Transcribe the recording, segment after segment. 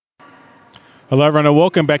Hello, everyone, and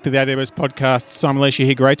welcome back to the AWS podcast. Simon Leisure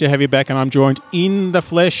here. Great to have you back, and I'm joined in the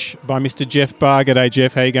flesh by Mr. Jeff Barr. G'day,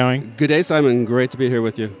 Jeff. How you going? Good day, Simon. Great to be here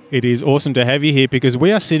with you. It is awesome to have you here because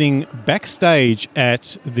we are sitting backstage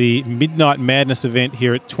at the Midnight Madness event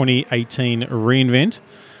here at 2018 reInvent.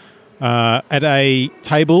 At a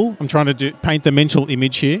table, I'm trying to paint the mental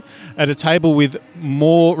image here, at a table with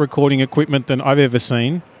more recording equipment than I've ever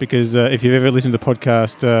seen, because if you've ever listened to the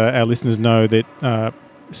podcast, our listeners know that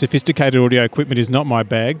sophisticated audio equipment is not my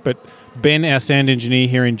bag, but Ben, our sound engineer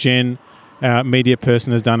here in Gen, our media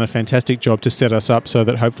person, has done a fantastic job to set us up so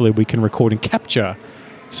that hopefully we can record and capture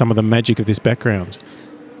some of the magic of this background.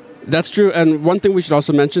 That's true, and one thing we should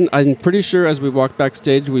also mention, I'm pretty sure as we walked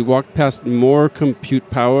backstage, we walked past more compute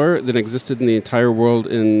power than existed in the entire world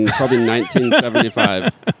in probably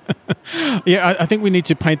 1975. Yeah, I think we need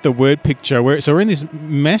to paint the word picture. So we're in this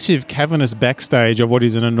massive cavernous backstage of what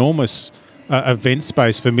is an enormous event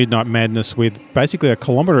space for Midnight Madness with basically a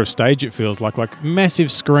kilometre of stage, it feels like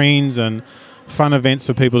massive screens and fun events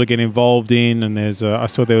for people to get involved in. And there's I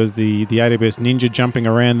saw there was the AWS Ninja jumping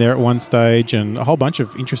around there at one stage and a whole bunch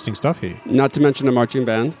of interesting stuff here. Not to mention a marching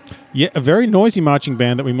band. Yeah, a very noisy marching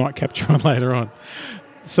band that we might capture on later on.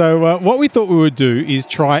 So what we thought we would do is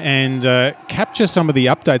try and capture some of the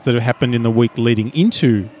updates that have happened in the week leading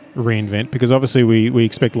into reInvent, because obviously we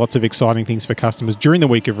expect lots of exciting things for customers during the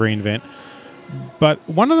week of reInvent. But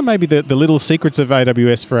one of the maybe the little secrets of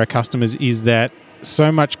AWS for our customers is that so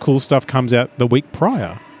much cool stuff comes out the week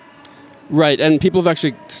prior. Right, and people have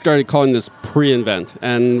actually started calling this pre-invent.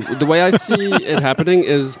 And the way I see it happening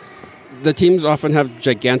is the teams often have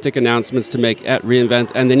gigantic announcements to make at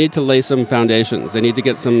reInvent, and they need to lay some foundations. They need to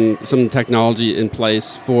get some technology in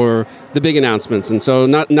place for the big announcements. And so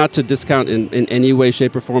not to discount in any way,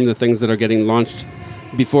 shape, or form the things that are getting launched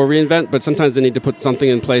before reInvent, but sometimes they need to put something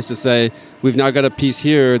in place to say, we've now got a piece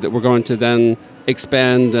here that we're going to then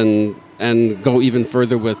expand and go even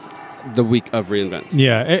further with the week of reInvent.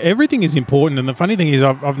 Yeah, everything is important, and the funny thing is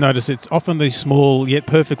I've noticed it's often these small yet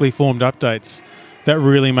perfectly formed updates that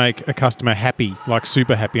really make a customer happy, like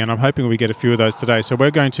super happy, and I'm hoping we get a few of those today. So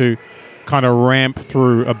we're going to kind of ramp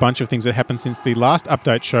through a bunch of things that happened since the last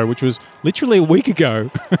update show, which was literally a week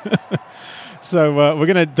ago. So we're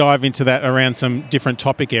going to dive into that around some different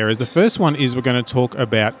topic areas. The first one is we're going to talk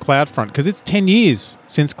about CloudFront, because it's 10 years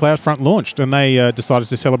since CloudFront launched, and they decided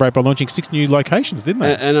to celebrate by launching 6 new locations, didn't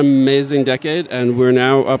they? An amazing decade, and we're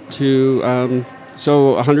now up to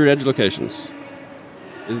 100 edge locations.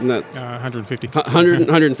 Isn't that 150?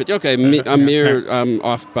 150. Okay, a mere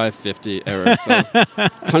off by 50 error. So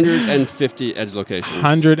 150 edge locations.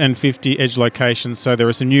 150 edge locations. So there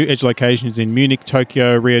are some new edge locations in Munich,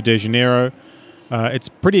 Tokyo, Rio de Janeiro. It's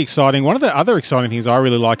pretty exciting. One of the other exciting things I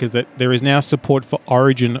really like is that there is now support for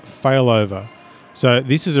origin failover. So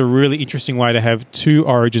this is a really interesting way to have 2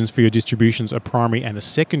 origins for your distributions, a primary and a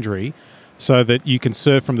secondary, so that you can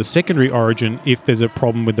serve from the secondary origin if there's a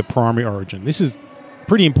problem with the primary origin. This is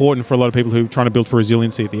pretty important for a lot of people who are trying to build for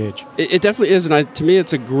resiliency at the edge. It definitely is, and to me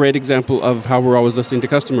it's a great example of how we're always listening to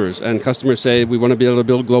customers, and customers say we want to be able to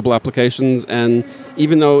build global applications, and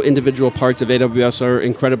even though individual parts of AWS are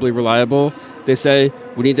incredibly reliable, they say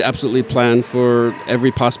we need to absolutely plan for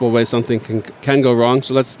every possible way something can go wrong,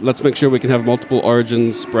 so let's make sure we can have multiple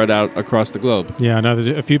origins spread out across the globe. Yeah, I know there's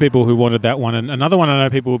a few people who wanted that one, and another one I know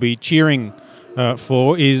people will be cheering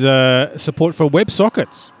for is support for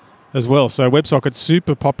WebSockets as well. So WebSockets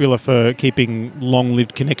super popular for keeping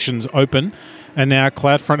long-lived connections open, and now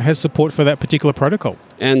CloudFront has support for that particular protocol.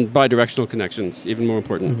 And bidirectional connections, even more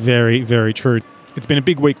important. Very, very true. It's been a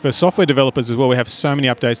big week for software developers as well. We have so many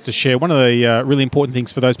updates to share. One of the really important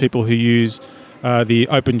things for those people who use the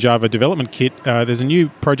Open Java Development Kit, there's a new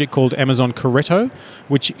project called Amazon Corretto,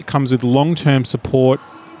 which comes with long-term support,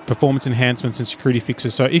 performance enhancements, and security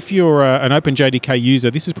fixes. So if you're an OpenJDK user,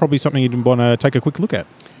 this is probably something you'd want to take a quick look at.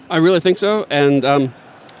 I really think so, and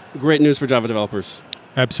great news for Java developers.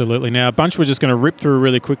 Absolutely. Now, a bunch we're just going to rip through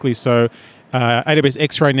really quickly. So AWS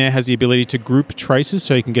X-Ray now has the ability to group traces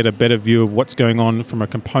so you can get a better view of what's going on from a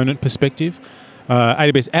component perspective.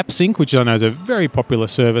 AWS AppSync, which I know is a very popular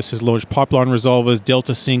service, has launched pipeline resolvers,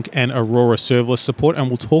 Delta Sync, and Aurora serverless support, and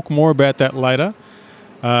we'll talk more about that later.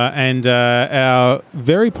 And our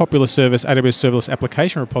very popular service, AWS Serverless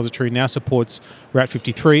Application Repository, now supports Route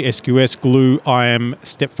 53, SQS, Glue, IAM,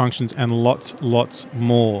 step functions, and lots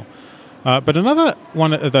more. But another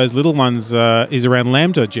one of those little ones is around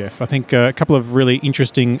Lambda, Jeff. I think a couple of really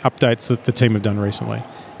interesting updates that the team have done recently.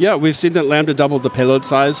 Yeah, we've seen that Lambda doubled the payload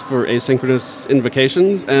size for asynchronous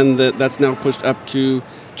invocations, and that's now pushed up to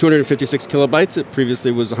 256 kilobytes. It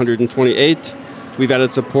previously was 128. We've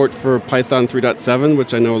added support for Python 3.7,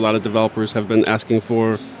 which I know a lot of developers have been asking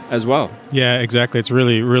for as well. Yeah, exactly. It's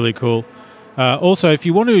really, really cool. Also, if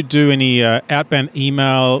you want to do any outbound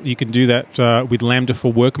email, you can do that with Lambda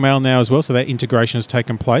for Workmail now as well. So that integration has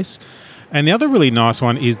taken place. And the other really nice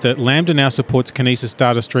one is that Lambda now supports Kinesis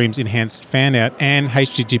Data Streams Enhanced Fanout and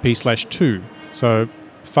HTTP/2. So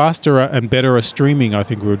faster and better streaming, I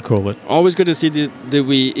think we would call it. Always good to see that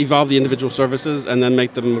we evolve the individual services and then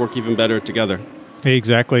make them work even better together.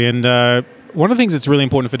 Exactly. And one of the things that's really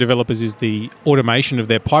important for developers is the automation of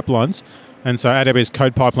their pipelines. And so AWS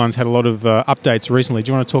Code Pipelines had a lot of updates recently.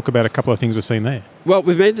 Do you want to talk about a couple of things we've seen there? Well,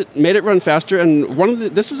 we've made it run faster, and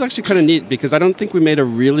this was actually kind of neat because I don't think we made a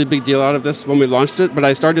really big deal out of this when we launched it, but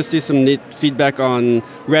I started to see some neat feedback on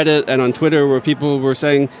Reddit and on Twitter where people were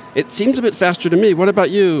saying, it seems a bit faster to me, what about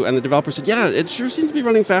you? And the developer said, yeah, it sure seems to be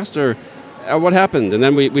running faster. What happened? And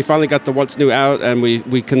then we finally got the what's new out, and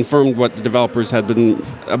we confirmed what the developers had been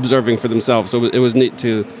observing for themselves. So it was neat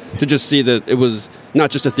to just see that it was not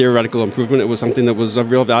just a theoretical improvement, it was something that was of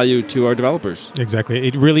real value to our developers. Exactly.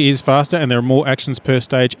 It really is faster, and there are more actions per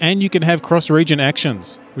stage, and you can have cross-region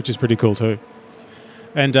actions, which is pretty cool too.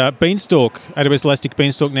 And Beanstalk, AWS Elastic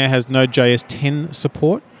Beanstalk now has Node.js 10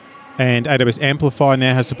 support, and AWS Amplify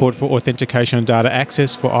now has support for authentication and data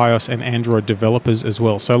access for iOS and Android developers as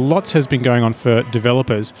well. So lots has been going on for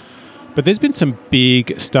developers. But there's been some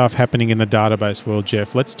big stuff happening in the database world,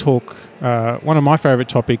 Jeff. Let's talk one of my favorite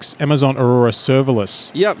topics, Amazon Aurora Serverless.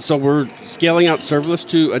 Yep, so we're scaling out serverless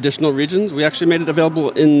to additional regions. We actually made it available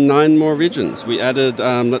in 9 more regions. We added,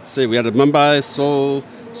 we added Mumbai, Seoul,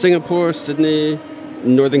 Singapore, Sydney,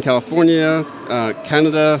 Northern California,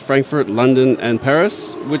 Canada, Frankfurt, London, and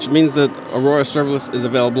Paris, which means that Aurora Serverless is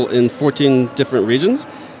available in 14 different regions.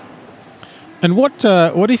 And what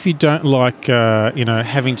if you don't like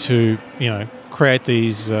having to create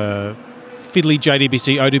these fiddly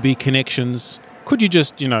JDBC ODB connections? Could you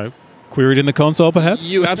just query it in the console, perhaps?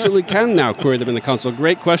 You absolutely can now query them in the console.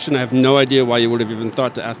 Great question. I have no idea why you would have even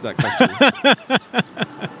thought to ask that question.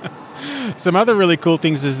 Some other really cool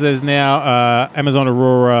things is there's now Amazon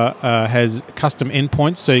Aurora has custom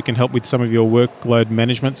endpoints, so you can help with some of your workload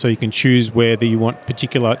management, so you can choose whether you want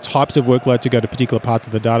particular types of workload to go to particular parts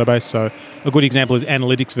of the database. So a good example is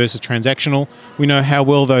analytics versus transactional. We know how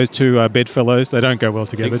well those two bedfellows, they don't go well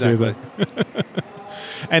together, exactly. do they?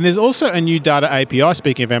 And there's also a new data API,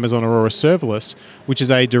 speaking of Amazon Aurora Serverless, which is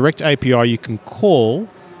a direct API you can call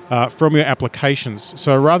from your applications.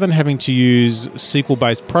 So rather than having to use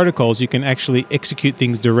SQL-based protocols, you can actually execute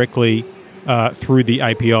things directly through the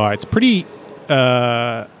API. It's pretty.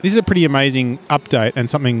 This is a pretty amazing update and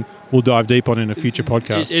something we'll dive deep on in a future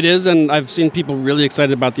podcast. It is, and I've seen people really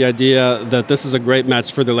excited about the idea that this is a great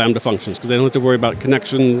match for their Lambda functions because they don't have to worry about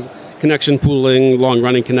connections, connection pooling,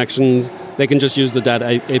 long-running connections. They can just use the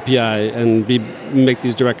data API and make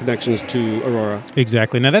these direct connections to Aurora.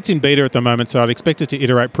 Exactly. Now, that's in beta at the moment, so I'd expect it to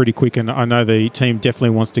iterate pretty quick, and I know the team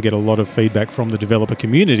definitely wants to get a lot of feedback from the developer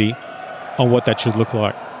community on what that should look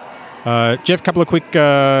like. Jeff, a couple of quick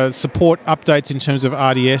support updates in terms of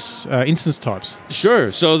RDS instance types. Sure.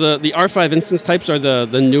 So the R5 instance types are the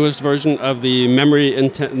newest version of the memory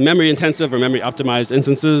intensive or memory optimized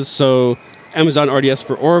instances. So Amazon RDS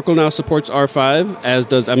for Oracle now supports R5, as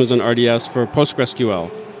does Amazon RDS for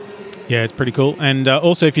PostgreSQL. Yeah, it's pretty cool. And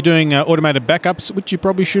also, if you're doing automated backups, which you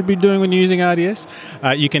probably should be doing when you're using RDS,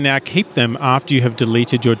 you can now keep them after you have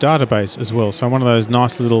deleted your database as well. So one of those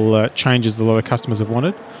nice little changes that a lot of customers have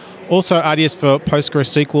wanted. Also, RDS for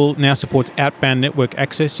PostgreSQL now supports outbound network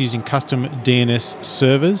access using custom DNS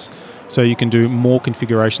servers, so you can do more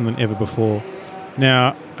configuration than ever before.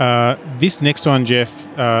 Now, this next one, Jeff,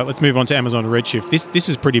 let's move on to Amazon Redshift. This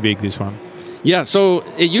is pretty big, this one. Yeah, so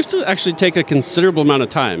it used to actually take a considerable amount of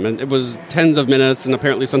time, and it was tens of minutes and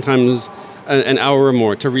apparently sometimes an hour or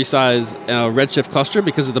more to resize a Redshift cluster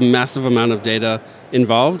because of the massive amount of data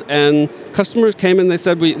involved. And customers came and they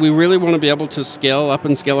said, we really want to be able to scale up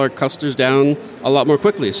and scale our clusters down a lot more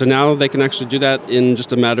quickly. So now they can actually do that in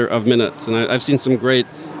just a matter of minutes. And I've seen some great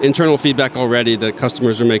internal feedback already that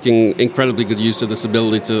customers are making incredibly good use of this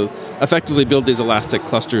ability to effectively build these elastic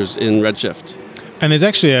clusters in Redshift. And there's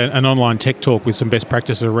actually an online tech talk with some best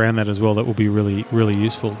practices around that as well that will be really, really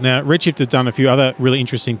useful. Now, Redshift has done a few other really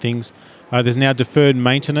interesting things. There's now deferred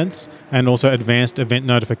maintenance and also advanced event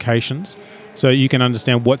notifications. So you can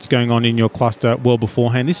understand what's going on in your cluster well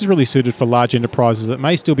beforehand. This is really suited for large enterprises that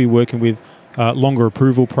may still be working with longer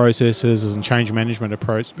approval processes and change management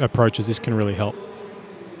approaches. This can really help.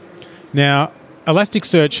 Now,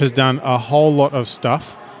 Elasticsearch has done a whole lot of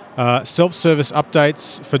stuff. Self-service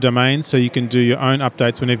updates for domains, so you can do your own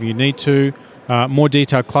updates whenever you need to. more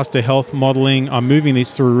detailed cluster health modeling. I'm moving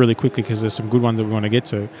these through really quickly because there's some good ones that we want to get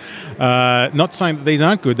to. Not saying that these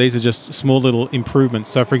aren't good. These are just small little improvements.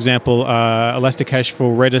 So, for example, Elasticache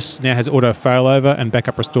for Redis now has auto failover and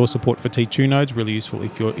backup restore support for T2 nodes. Really useful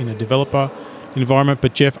if you're in a developer environment.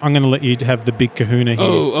 But Jeff, I'm going to let you have the big kahuna here.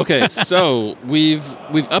 Oh, okay. So we've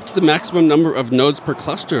upped the maximum number of nodes per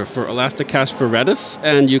cluster for Elasticache for Redis,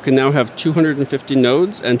 and you can now have 250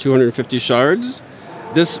 nodes and 250 shards.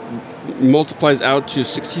 This multiplies out to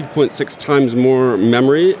 16.6 times more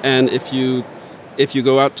memory, and if you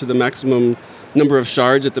go out to the maximum number of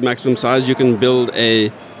shards at the maximum size, you can build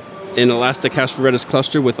an Elasticache for Redis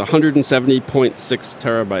cluster with 170.6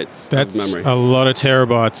 terabytes of memory. That's a lot of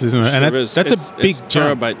terabytes, isn't it? Sure, and that's a big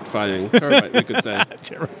jump. Terabyte, we could say.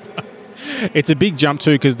 It's a big jump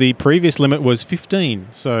too, because the previous limit was 15.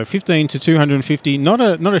 So 15 to 250, not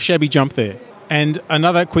a shabby jump there. And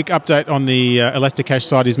another quick update on the Elasticache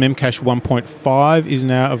side is Memcache 1.5 is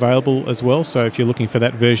now available as well. So if you're looking for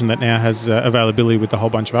that version, that now has availability with a whole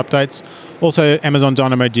bunch of updates. Also, Amazon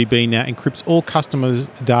DynamoDB now encrypts all customers'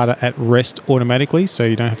 data at rest automatically, so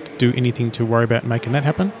you don't have to do anything to worry about making that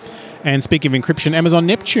happen. And speaking of encryption, Amazon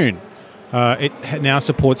Neptune. It now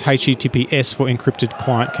supports HTTPS for encrypted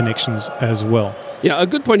client connections as well. Yeah, a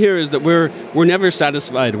good point here is that we're never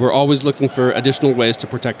satisfied. We're always looking for additional ways to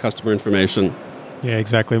protect customer information. Yeah,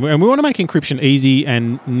 exactly. And we want to make encryption easy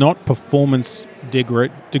and not performance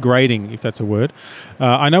degrading, if that's a word.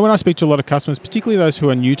 I know when I speak to a lot of customers, particularly those who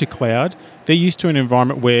are new to cloud, they're used to an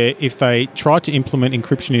environment where if they tried to implement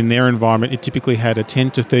encryption in their environment, it typically had a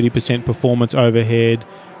 10 to 30% performance overhead,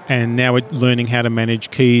 and now we're learning how to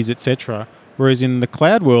manage keys, etc. Whereas in the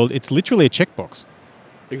cloud world, it's literally a checkbox.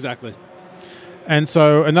 Exactly. And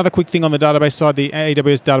so another quick thing on the database side, the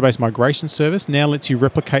AWS Database Migration Service now lets you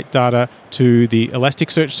replicate data to the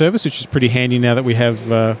Elasticsearch service, which is pretty handy now that we have,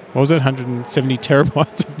 170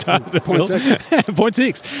 terabytes of data.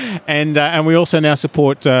 0.6. And we also now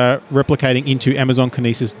support replicating into Amazon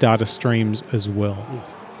Kinesis data streams as well.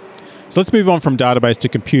 So let's move on from database to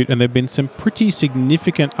compute, and there have been some pretty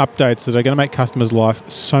significant updates that are going to make customers' life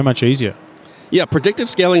so much easier. Yeah, predictive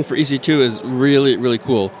scaling for EC2 is really, really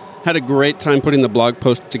cool. Had a great time putting the blog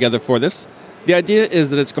post together for this. The idea is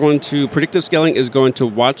that predictive scaling is going to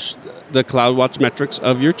watch the CloudWatch metrics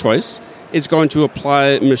of your choice. It's going to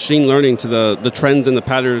apply machine learning to the trends and the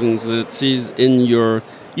patterns that it sees in your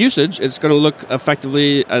usage. It's going to look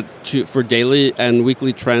effectively for daily and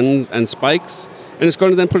weekly trends and spikes. And it's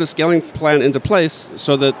going to then put a scaling plan into place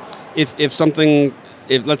so that if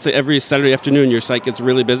let's say every Saturday afternoon your site gets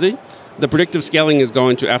really busy, the predictive scaling is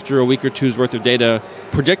going to, after a week or two's worth of data,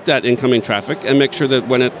 predict that incoming traffic and make sure that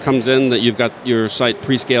when it comes in that you've got your site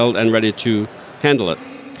pre-scaled and ready to handle it.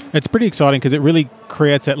 It's pretty exciting because it really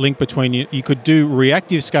creates that link between you could do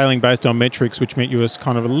reactive scaling based on metrics, which meant you were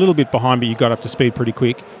kind of a little bit behind, but you got up to speed pretty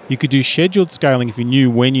quick. You could do scheduled scaling if you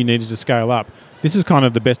knew when you needed to scale up. This is kind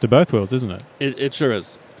of the best of both worlds, isn't it? It sure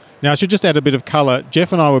is. Now, I should just add a bit of colour.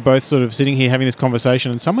 Jeff and I were both sort of sitting here having this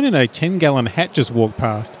conversation, and someone in a 10-gallon hat just walked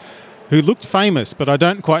past who looked famous, but I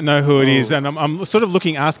don't quite know who it is. And I'm sort of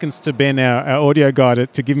looking, asking to Ben, our audio guy,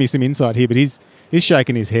 to give me some insight here, but he's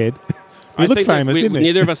shaking his head. He looked famous, didn't he?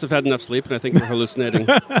 Neither of us have had enough sleep, and I think we're hallucinating.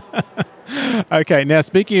 Okay, now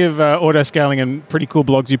speaking of auto-scaling and pretty cool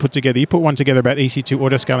blogs you put together, you put one together about EC2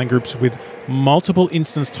 auto-scaling groups with multiple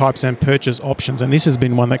instance types and purchase options, and this has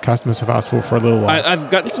been one that customers have asked for a little while. I've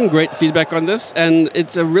gotten some great feedback on this, and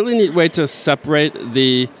it's a really neat way to separate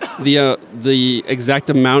the exact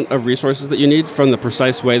amount of resources that you need from the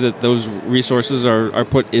precise way that those resources are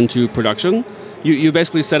put into production. You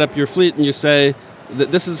basically set up your fleet and you say,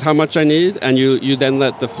 this is how much I need, and you then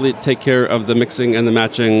let the fleet take care of the mixing and the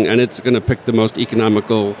matching, and it's going to pick the most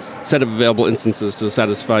economical set of available instances to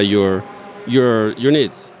satisfy your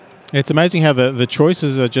needs. It's amazing how the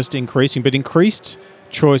choices are just increasing, but increased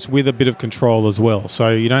choice with a bit of control as well.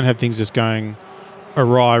 So you don't have things just going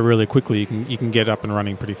awry really quickly. You can get up and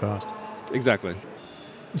running pretty fast. Exactly.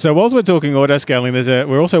 So whilst we're talking auto-scaling,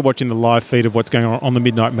 we're also watching the live feed of what's going on the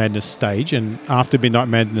Midnight Madness stage. And after Midnight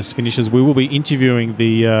Madness finishes, we will be interviewing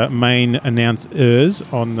the main announcers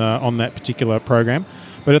on that particular program.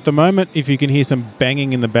 But at the moment, if you can hear some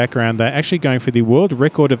banging in the background, they're actually going for the world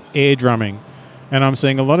record of air drumming. And I'm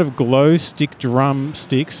seeing a lot of glow stick drum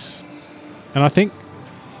sticks. And I think,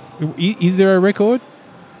 is there a record,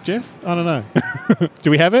 Jeff? I don't know. Do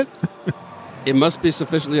we have it? It must be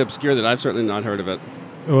sufficiently obscure that I've certainly not heard of it.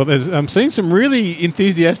 Well, I'm seeing some really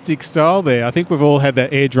enthusiastic style there. I think we've all had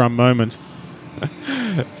that air drum moment.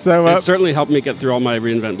 So it certainly helped me get through all my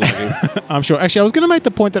reInvent blogging. I'm sure. Actually, I was going to make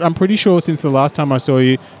the point that I'm pretty sure since the last time I saw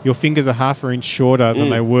you, your fingers are half an inch shorter than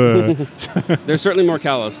they were. They're certainly more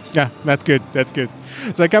calloused. Yeah, that's good. That's good.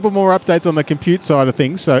 So a couple more updates on the compute side of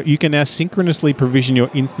things. So you can now synchronously provision your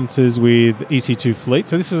instances with EC2 Fleet.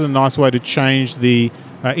 So this is a nice way to change the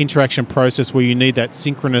interaction process where you need that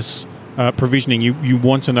synchronous provisioning. You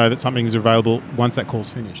want to know that something is available once that call's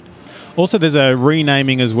finished. Also, there's a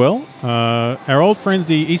renaming as well. Our old friends,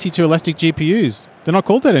 the EC2 Elastic GPUs, they're not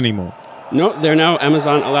called that anymore. No, they're now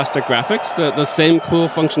Amazon Elastic Graphics. The same cool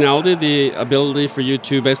functionality, the ability for you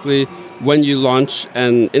to basically, when you launch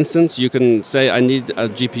an instance, you can say, I need a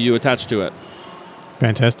GPU attached to it.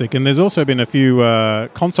 Fantastic. And there's also been a few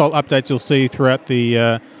console updates you'll see throughout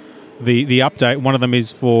the update. One of them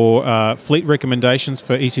is for fleet recommendations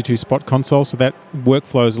for EC2 Spot Console, so that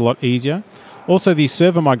workflow is a lot easier. Also, the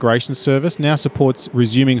server migration service now supports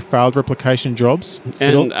resuming failed replication jobs.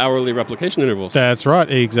 And hourly replication intervals. That's right,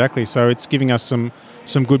 exactly. So it's giving us some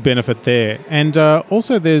good benefit there. And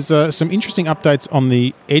also there's some interesting updates on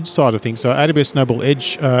the Edge side of things. So AWS Snowball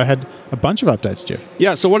Edge had a bunch of updates, Jeff.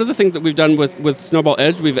 Yeah, so one of the things that we've done with Snowball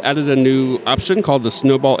Edge, we've added a new option called the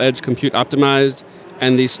Snowball Edge Compute Optimized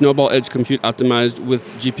and the Snowball Edge Compute Optimized with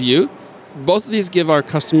GPU. Both of these give our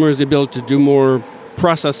customers the ability to do more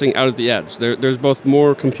processing out at the edge. There's both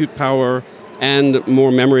more compute power and more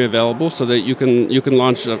memory available, so that you can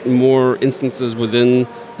launch more instances within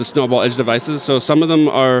the Snowball Edge devices. So some of them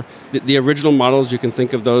are the original models. You can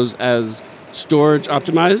think of those as storage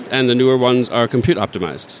optimized, and the newer ones are compute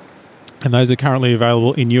optimized. And those are currently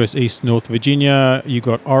available in US East, North Virginia. You've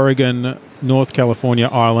got Oregon, North California,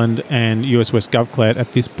 Ireland, and US West GovCloud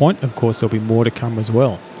at this point. Of course, there'll be more to come as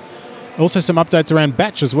well. Also, some updates around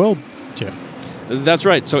batch as well, Jeff. That's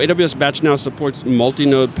right. So AWS Batch now supports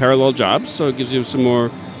multi-node parallel jobs, so it gives you some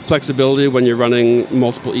more flexibility when you're running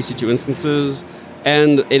multiple EC2 instances.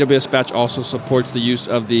 And AWS Batch also supports the use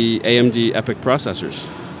of the AMD EPYC processors.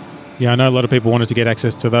 Yeah, I know a lot of people wanted to get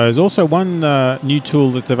access to those. Also, one new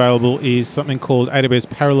tool that's available is something called AWS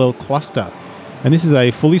Parallel Cluster. And this is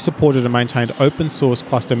a fully supported and maintained open source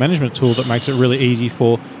cluster management tool that makes it really easy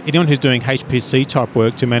for anyone who's doing HPC type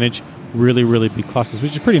work to manage really, really big clusters,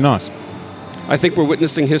 which is pretty nice. I think we're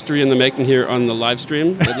witnessing history in the making here on the live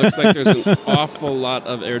stream. It looks like there's an awful lot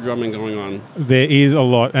of air drumming going on. There is a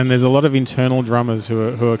lot, and there's a lot of internal drummers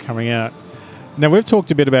who are coming out. Now, we've talked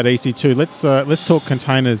a bit about EC2. Let's talk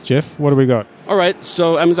containers, Jeff. What do we got? All right,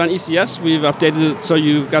 so Amazon ECS, we've updated it so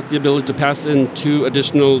you've got the ability to pass in 2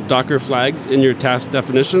 additional Docker flags in your task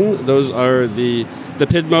definition. Those are the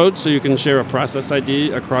PID mode, so you can share a process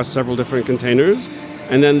ID across several different containers,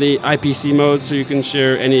 and then the IPC mode, so you can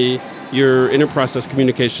share your inter-process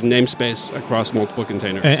communication namespace across multiple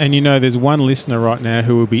containers. And you know, there's one listener right now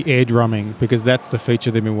who will be air drumming because that's the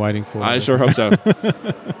feature they've been waiting for. I sure hope so.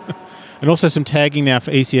 And also some tagging now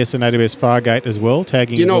for ECS and AWS Fargate as well.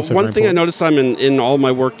 Tagging is also one thing important. I noticed, Simon, in all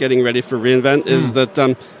my work getting ready for reInvent is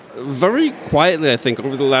that very quietly, I think,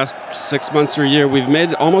 over the last 6 months or a year, we've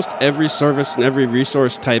made almost every service and every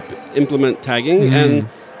resource type implement tagging. And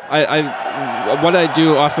what I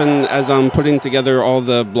do often as I'm putting together all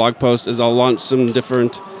the blog posts is I'll launch some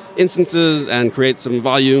different instances and create some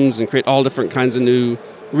volumes and create all different kinds of new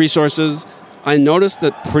resources. I noticed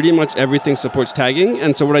that pretty much everything supports tagging,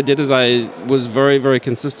 and so what I did is I was very, very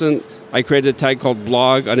consistent. I created a tag called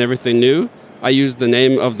blog on everything new. I used the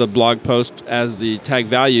name of the blog post as the tag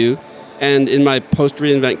value, and in my post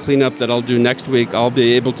reInvent cleanup that I'll do next week, I'll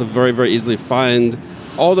be able to very, very easily find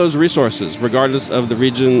all those resources, regardless of the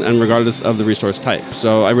region and regardless of the resource type.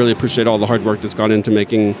 So I really appreciate all the hard work that's gone into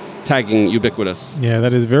making tagging ubiquitous. Yeah,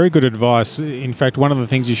 that is very good advice. In fact, one of the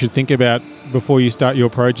things you should think about before you start your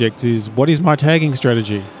project is, what is my tagging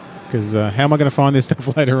strategy? Because how am I going to find this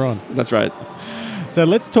stuff later on? That's right. So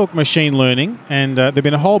let's talk machine learning, and there have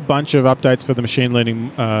been a whole bunch of updates for the machine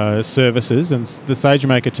learning services, and the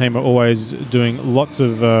SageMaker team are always doing lots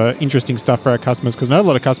of interesting stuff for our customers, because I know a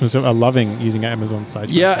lot of customers are loving using Amazon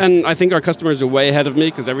SageMaker. Yeah, and I think our customers are way ahead of me,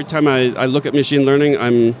 because every time I look at machine learning,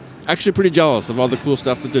 I'm actually pretty jealous of all the cool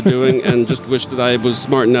stuff that they're doing and just wish that I was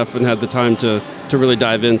smart enough and had the time to really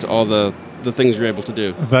dive into all the things you're able to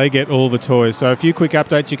do. They get all the toys. So a few quick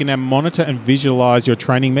updates. You can now monitor and visualize your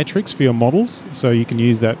training metrics for your models. So you can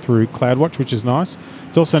use that through CloudWatch, which is nice.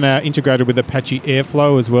 It's also now integrated with Apache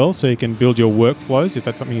Airflow as well, so you can build your workflows if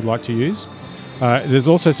that's something you'd like to use. There's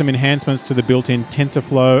also some enhancements to the built-in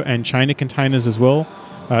TensorFlow and Chainer containers as well.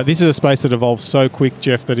 This is a space that evolves so quick,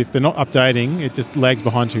 Jeff, that if they're not updating, it just lags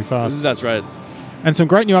behind too fast. That's right. And some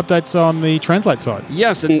great new updates on the Translate side.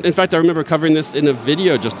 Yes, and in fact, I remember covering this in a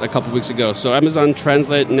video just a couple weeks ago. So Amazon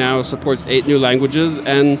Translate now supports 8 new languages,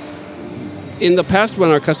 and in the past,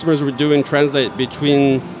 when our customers were doing Translate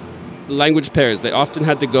between language pairs, they often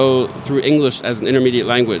had to go through English as an intermediate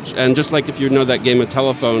language. And just like if you know that game of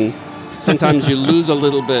telephone, sometimes you lose a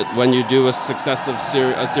little bit when you do a successive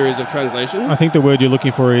series of translations. I think the word you're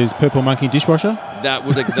looking for is purple monkey dishwasher. That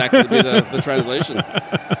would exactly be the translation.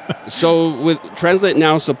 So with Translate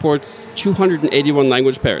now supports 281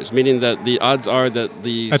 language pairs, meaning that the odds are that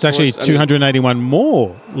the That's actually 281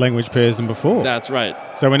 more language pairs than before. That's right.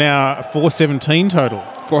 So we're now 417 total.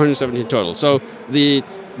 417 total. So the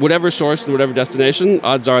whatever source and whatever destination,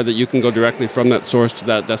 odds are that you can go directly from that source to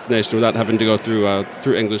that destination without having to go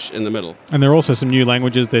through English in the middle. And there are also some new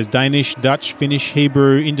languages. There's Danish, Dutch, Finnish,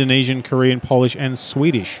 Hebrew, Indonesian, Korean, Polish, and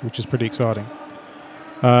Swedish, which is pretty exciting.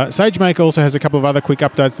 SageMaker also has a couple of other quick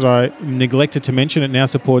updates that I neglected to mention. It now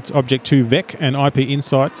supports Object2Vec and IP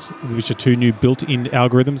Insights, which are 2 new built-in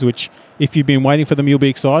algorithms, which if you've been waiting for them, you'll be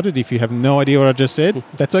excited. If you have no idea what I just said,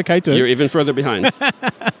 that's okay too. You're even further behind.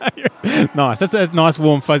 Nice. That's a nice,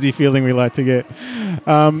 warm, fuzzy feeling we like to get.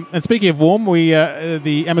 And speaking of warm,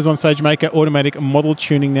 the Amazon SageMaker automatic model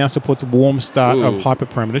tuning now supports warm start of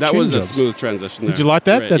hyperparameter tuning That was jobs. a smooth transition there. Did you like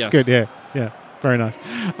that? Great, That's yes. good, yeah. Very nice.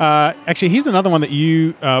 Actually, here's another one that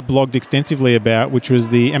you blogged extensively about, which was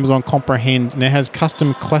the Amazon Comprehend now has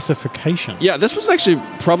custom classification. Yeah, this was actually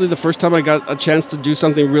probably the first time I got a chance to do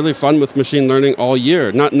something really fun with machine learning all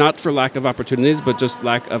year. Not for lack of opportunities, but just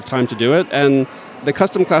lack of time to do it. And the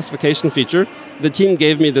custom classification feature, the team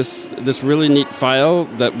gave me this really neat file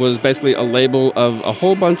that was basically a label of a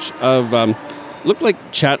whole bunch of looked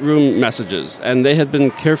like chat room messages, and they had been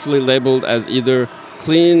carefully labeled as either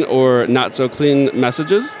clean or not so clean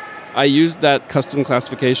messages. I used that custom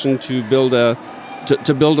classification to build a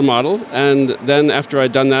model, and then after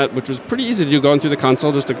I'd done that, which was pretty easy to do, going through the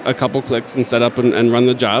console, just a couple clicks and set up and run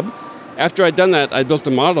the job. After I'd done that, I built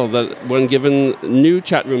a model that, when given new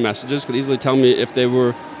chat room messages, could easily tell me if they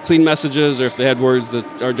were clean messages or if they had words that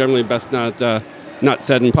are generally best not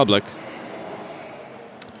said in public.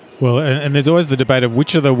 Well, and there's always the debate of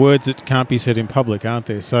which are the words that can't be said in public, aren't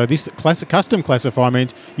there? So this custom classify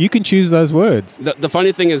means you can choose those words. The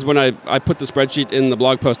funny thing is, when I put the spreadsheet in the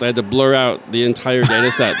blog post, I had to blur out the entire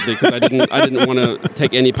data set because I didn't want to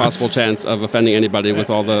take any possible chance of offending anybody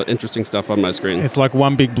with all the interesting stuff on my screen. It's like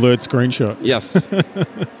one big blurred screenshot. Yes.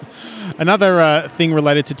 Another thing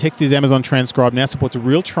related to text is Amazon Transcribe now supports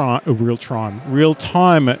real-time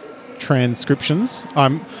transcriptions.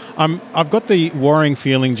 I've got the worrying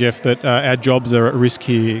feeling, Jeff, that our jobs are at risk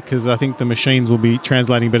here because I think the machines will be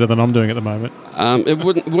translating better than I'm doing at the moment. It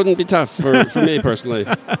wouldn't be tough for me personally.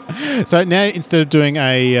 So now, instead of doing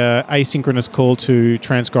a asynchronous call to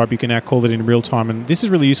transcribe, you can now call it in real time, and this is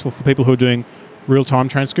really useful for people who are doing real-time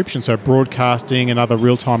transcription. So broadcasting and other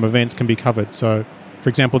real-time events can be covered. So, for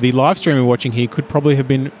example, the live stream we're watching here could probably have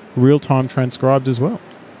been real-time transcribed as well.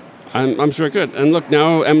 I'm sure it could. And look,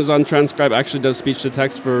 now Amazon Transcribe actually does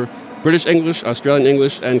speech-to-text for British English, Australian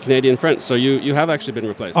English, and Canadian French. So you have actually been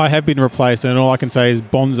replaced. I have been replaced, and all I can say is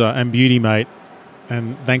bonza and beauty, mate.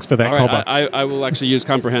 And thanks for that, Cobber. I will actually use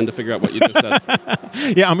Comprehend to figure out what you just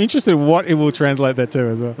said. Yeah, I'm interested in what it will translate that to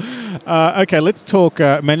as well. Okay, let's talk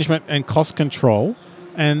management and cost control.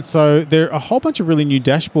 And so there are a whole bunch of really new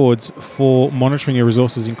dashboards for monitoring your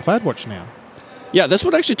resources in CloudWatch now. Yeah, this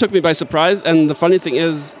one actually took me by surprise. And the funny thing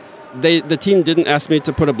is, the team didn't ask me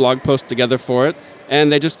to put a blog post together for it, and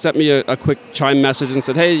they just sent me a quick Chime message and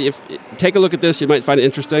said, hey, take a look at this, you might find it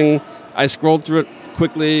interesting. I scrolled through it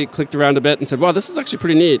quickly, clicked around a bit, and said, wow, this is actually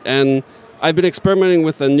pretty neat. And I've been experimenting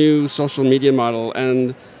with a new social media model,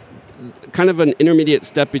 and kind of an intermediate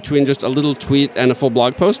step between just a little tweet and a full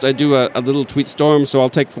blog post. I do a little tweet storm, so I'll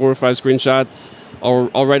take 4 or 5 screenshots,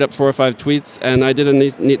 I'll write up 4 or 5 tweets, and I did a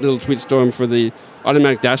neat little tweet storm for the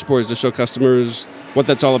automatic dashboards to show customers what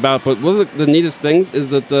that's all about. But one of the neatest things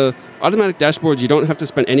is that the automatic dashboards, you don't have to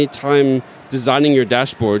spend any time designing your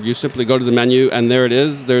dashboard. You simply go to the menu, and there it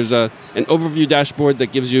is. There's an overview dashboard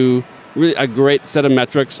that gives you really a great set of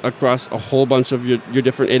metrics across a whole bunch of your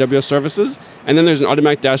different AWS services. And then there's an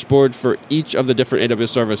automatic dashboard for each of the different AWS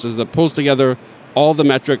services that pulls together all the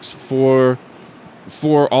metrics for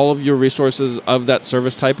all of your resources of that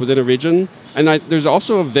service type within a region. And there's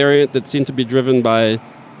also a variant that seemed to be driven by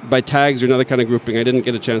tags or another kind of grouping. I didn't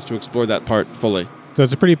get a chance to explore that part fully. So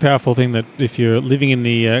it's a pretty powerful thing that if you're living in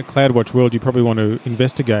the CloudWatch world, you probably want to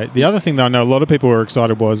investigate. The other thing that I know a lot of people were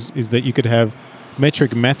excited is that you could have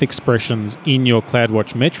metric math expressions in your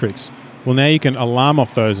CloudWatch metrics. Well, now you can alarm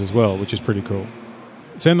off those as well, which is pretty cool.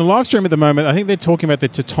 So in the live stream at the moment, I think they're talking about the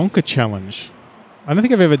Tatanka challenge. I don't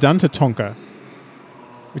think I've ever done Tatanka,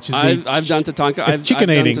 which is I've done Tatanka. It's chicken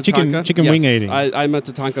eating, chicken wing eating. I'm a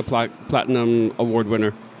Tatanka Platinum Award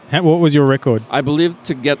winner. What was your record? I believe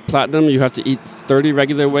to get Platinum, you have to eat 30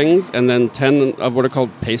 regular wings and then 10 of what are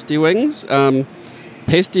called pasty wings.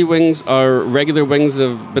 Pasty wings are regular wings that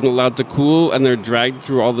have been allowed to cool, and they're dragged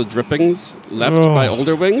through all the drippings left by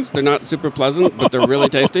older wings. They're not super pleasant, but they're really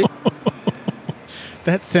tasty.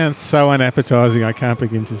 That sounds so unappetizing, I can't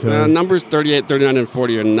begin to say. Numbers 38, 39, and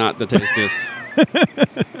 40 are not the tastiest.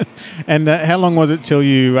 And how long was it till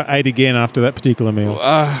you ate again after that particular meal?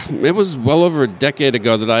 It was well over a decade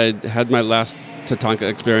ago that I had my last Tatanka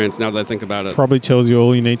experience, now that I think about it. Probably tells you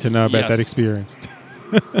all you need to know about that experience.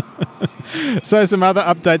 So some other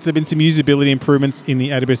updates, there have been some usability improvements in the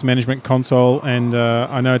AWS Management Console, and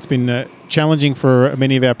I know it's been challenging for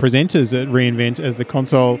many of our presenters at reInvent as the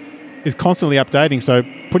console is constantly updating, so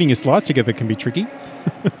putting your slides together can be tricky.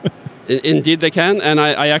 Indeed they can, and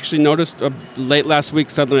I actually noticed late last week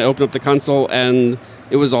suddenly I opened up the console and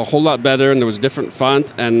it was a whole lot better and there was a different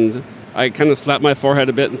font, and I kind of slapped my forehead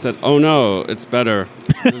a bit and said, oh no, it's better.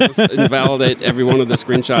 Does this invalidate every one of the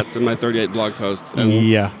screenshots in my 38 blog posts?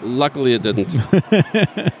 And luckily it didn't.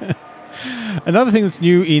 Another thing that's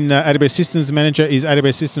new in AWS Systems Manager is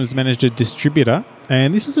AWS Systems Manager Distributor.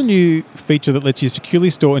 And this is a new feature that lets you securely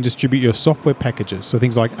store and distribute your software packages. So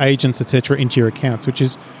things like agents, etc., into your accounts, which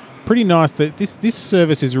is pretty nice. That this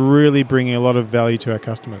service is really bringing a lot of value to our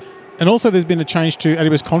customers. And also there's been a change to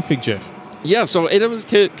AWS Config, Jeff. Yeah, so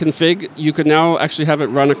AWS Config, you can now actually have it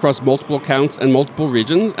run across multiple accounts and multiple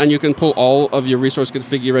regions, and you can pull all of your resource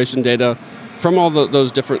configuration data from all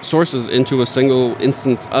those different sources into a single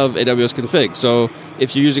instance of AWS Config. So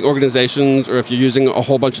if you're using organizations or if you're using a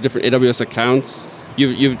whole bunch of different AWS accounts,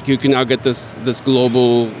 you can now get this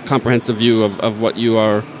global comprehensive view of what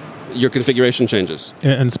your configuration changes.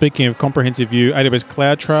 And speaking of comprehensive view, AWS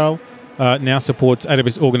CloudTrail now supports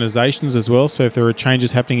AWS organizations as well. So if there are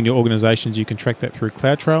changes happening in your organizations, you can track that through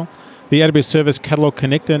CloudTrail. The AWS Service Catalog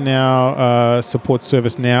Connector now supports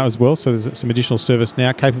ServiceNow as well. So there's some additional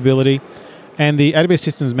ServiceNow capability. And the AWS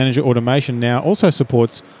Systems Manager Automation now also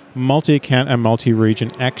supports multi-account and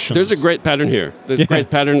multi-region actions. There's a great pattern here. There's a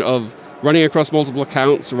great pattern of running across multiple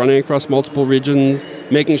accounts, running across multiple regions,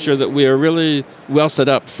 making sure that we are really well set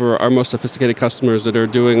up for our most sophisticated customers that are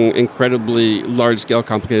doing incredibly large-scale,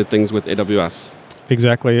 complicated things with AWS.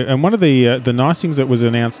 Exactly. And one of the nice things that was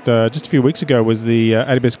announced just a few weeks ago was the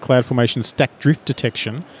AWS CloudFormation stack drift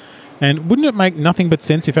detection. And wouldn't it make nothing but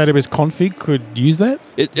sense if AWS Config could use that?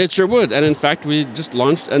 It sure would. And in fact, we just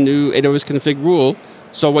launched a new AWS Config rule.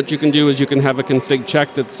 So what you can do is you can have a config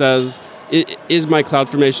check that says, is my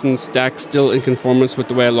CloudFormation stack still in conformance with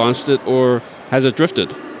the way I launched it, or has it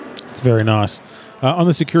drifted? It's very nice. On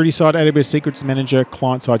the security side, AWS Secrets Manager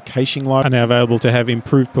client-side caching live are now available to have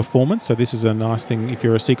improved performance. So this is a nice thing if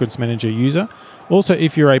you're a Secrets Manager user. Also,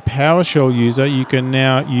 if you're a PowerShell user, you can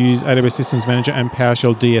now use AWS Systems Manager and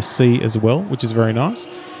PowerShell DSC as well, which is very nice.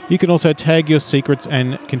 You can also tag your secrets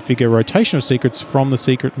and configure rotational secrets from the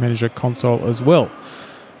Secret Manager console as well.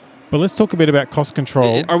 But let's talk a bit about cost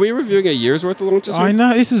control. Are we reviewing a year's worth of launches here? I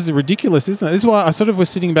know, this is ridiculous, isn't it? This is why I sort of was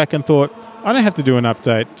sitting back and thought, I don't have to do an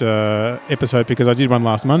update episode because I did one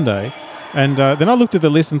last Monday. And then I looked at the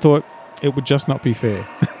list and thought, it would just not be fair.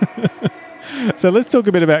 So let's talk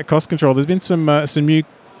a bit about cost control. There's been some new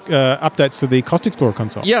updates to the Cost Explorer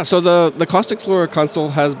console. Yeah, so the Cost Explorer console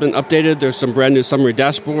has been updated. There's some brand new summary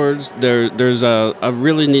dashboards. There's a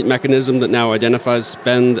really neat mechanism that now identifies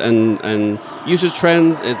spend and usage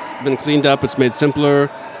trends. It's been cleaned up. It's made simpler,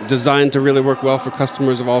 designed to really work well for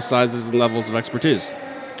customers of all sizes and levels of expertise.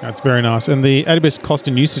 That's very nice. And the AWS cost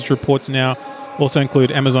and usage reports now also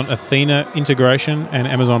include Amazon Athena integration and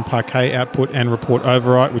Amazon Parquet output and report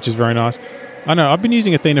overwrite, which is very nice. I know, I've been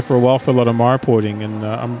using Athena for a while for a lot of my reporting, and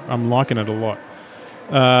I'm liking it a lot.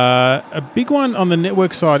 A big one on the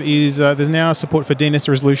network side is there's now support for DNS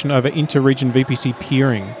resolution over inter-region VPC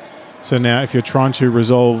peering. So now if you're trying to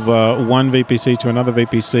resolve one VPC to another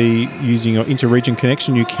VPC using your inter-region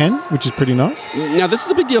connection, you can, which is pretty nice. Now, this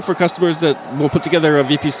is a big deal for customers that will put together a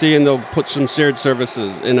VPC and they'll put some shared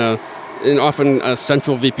services in often a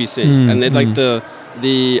central VPC. And they'd like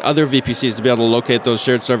the other VPCs to be able to locate those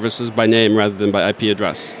shared services by name rather than by IP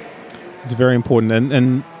address. It's very important.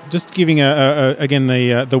 And just giving again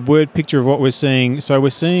the word picture of what we're seeing. So we're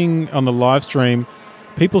seeing on the live stream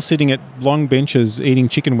people sitting at long benches eating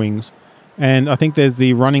chicken wings, and I think there's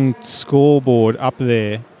the running scoreboard up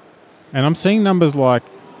there, and I'm seeing numbers like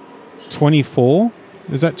 24.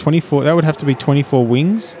 Is that 24? That would have to be 24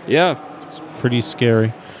 wings. Yeah. It's pretty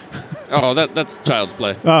scary. Oh, that's child's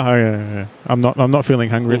play. Oh yeah. I'm not feeling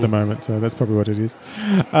hungry at the moment, so that's probably what it is.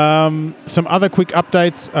 Some other quick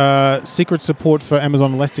updates: secret support for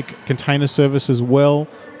Amazon Elastic Container Service as well.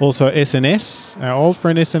 Also, SNS, our old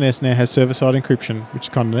friend SNS, now has server-side encryption, which is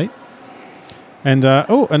kind of neat. And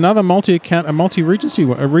another multi-account,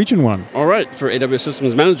 a region one. All right, for AWS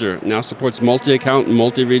Systems Manager now supports multi-account,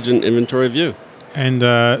 multi-region inventory view.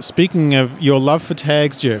 And speaking of your love for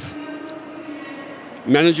tags, Jeff.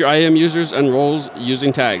 Manage your IAM users and roles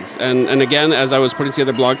using tags. And again, as I was putting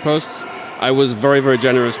together blog posts, I was very, very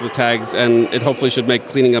generous with tags, and it hopefully should make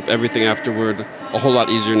cleaning up everything afterward a whole lot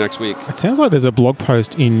easier next week. It sounds like there's a blog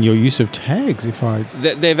post in your use of tags.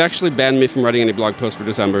 They've actually banned me from writing any blog posts for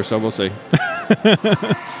December, so we'll see.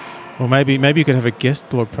 Well, maybe you could have a guest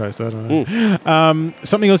blog post. I don't know.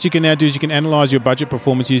 Something else you can now do is you can analyze your budget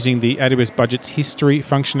performance using the AWS Budgets History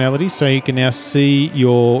functionality. So you can now see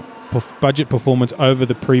your budget performance over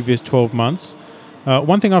the previous 12 months.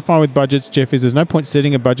 One thing I find with budgets, Jeff, is there's no point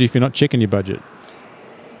setting a budget if you're not checking your budget.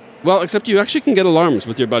 Well, except you actually can get alarms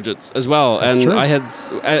with your budgets as well. That's and true. I had,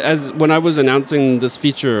 as when I was announcing this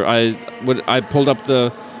feature, I pulled up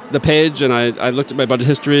the page and I looked at my budget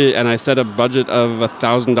history and I set a budget of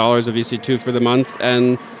 $1,000 of EC2 for the month,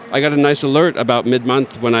 and I got a nice alert about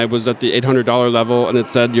mid-month when I was at the $800 level, and it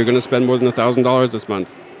said you're going to spend more than $1,000 this month.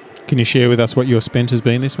 Can you share with us what your spend has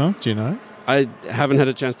been this month? Do you know? I haven't had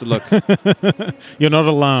a chance to look. You're not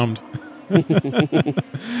alarmed.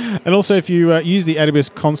 And also, if you use the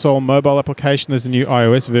AWS Console mobile application, there's a new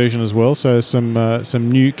iOS version as well. So some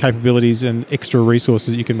new capabilities and extra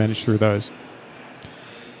resources you can manage through those.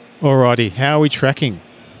 Alrighty, how are we tracking?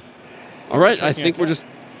 All right, I think we're just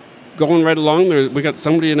going right along. We got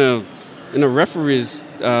somebody in a referee's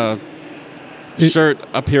shirt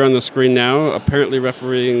up here on the screen now, apparently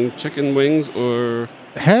refereeing chicken wings, or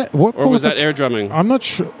was that air drumming? I'm not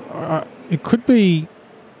sure. It could be,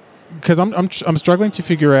 because I'm struggling to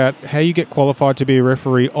figure out how you get qualified to be a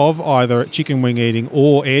referee of either chicken wing eating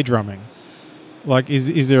or air drumming. Like,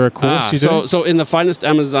 is there a course you do? So in the finest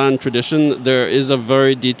Amazon tradition, there is a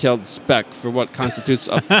very detailed spec for what constitutes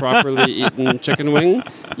a properly eaten chicken wing.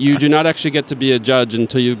 You do not actually get to be a judge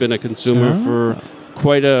until you've been a consumer for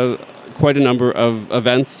quite a number of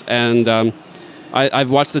events, and I've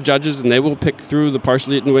watched the judges, and they will pick through the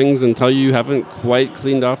partially eaten wings and tell you haven't quite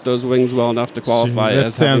cleaned off those wings well enough to qualify.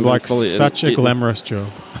 That sounds like such a glamorous job.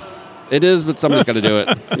 It is, but somebody's got to do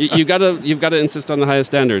it. You've got to insist on the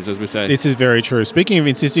highest standards, as we say. This is very true. Speaking of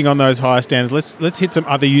insisting on those higher standards, let's hit some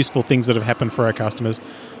other useful things that have happened for our customers.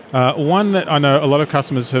 One that I know a lot of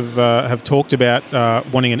customers have talked about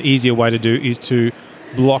wanting an easier way to do is to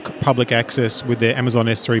block public access with their Amazon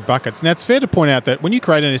S3 buckets. Now, it's fair to point out that when you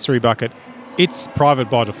create an S3 bucket, it's private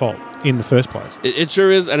by default in the first place. It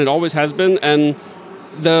sure is, and it always has been. And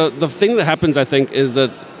the thing that happens, I think, is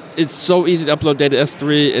that it's so easy to upload data to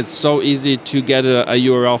S3. It's so easy to get a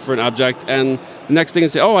URL for an object. And the next thing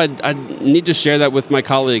is say, I need to share that with my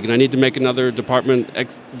colleague, and I need to make another department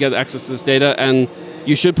get access to this data. And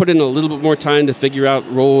you should put in a little bit more time to figure out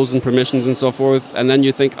roles and permissions and so forth. And then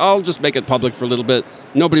you think, I'll just make it public for a little bit.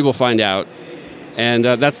 Nobody will find out. And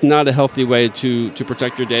that's not a healthy way to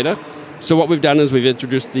protect your data. So what we've done is we've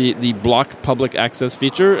introduced the block public access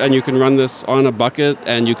feature, and you can run this on a bucket,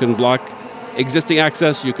 and you can block existing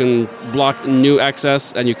access, you can block new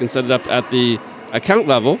access, and you can set it up at the account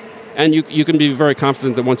level. And you can be very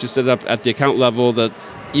confident that once you set it up at the account level, that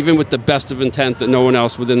even with the best of intent, that no one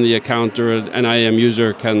else within the account or an IAM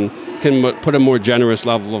user can put a more generous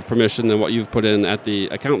level of permission than what you've put in at the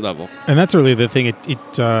account level. And that's really the thing.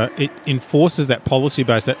 It enforces that policy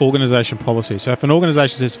base, that organization policy. So if an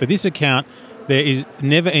organization says for this account, there is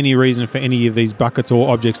never any reason for any of these buckets or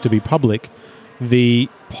objects to be public, the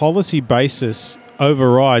policy basis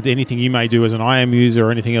overrides anything you may do as an IAM user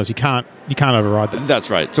or anything else. You can't override that. That's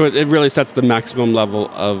right. So it really sets the maximum level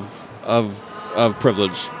of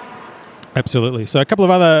privilege. Absolutely. So a couple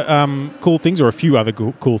of other cool things, or a few other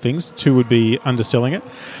cool things. Two would be underselling it.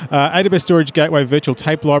 AWS Storage Gateway Virtual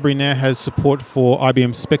Tape Library now has support for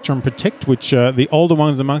IBM Spectrum Protect, which the older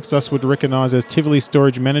ones amongst us would recognize as Tivoli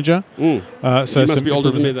Storage Manager. So you must be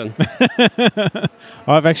older than me then.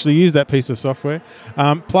 I've actually used that piece of software.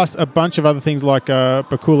 Plus a bunch of other things like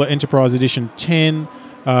Bakula Enterprise Edition 10.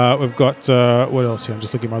 We've got, what else here? I'm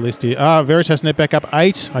just looking at my list here. Veritas Net Backup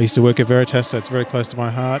 8. I used to work at Veritas, so it's very close to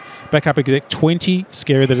my heart. Backup Exec 20.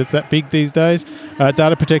 Scary that it's that big these days.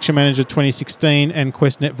 Data Protection Manager 2016 and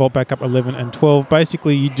QuestNet Vault Backup 11 and 12.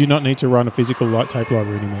 Basically, you do not need to run a physical light tape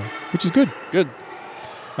library anymore, which is good. Good.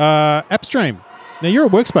 AppStream. Now, you're a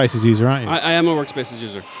Workspaces user, aren't you? I am a Workspaces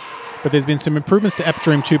user. but there's been some improvements to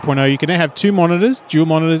AppStream 2.0. You can now have 2 monitors, dual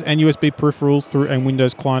monitors, and USB peripherals through a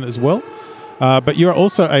Windows client as well. But you're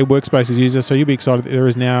also a Workspaces user, so you'll be excited that there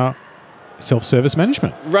is now self-service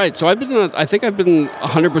management. Right. So I think I've been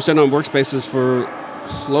 100% on Workspaces for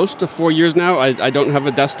close to 4 years now. I don't have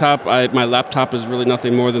a desktop. My laptop is really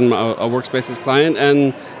nothing more than a Workspaces client.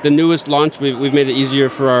 And the newest launch, we've made it easier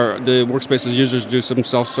for the Workspaces users to do some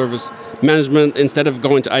self-service management. Instead of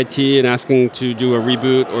going to IT and asking to do a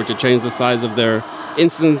reboot or to change the size of their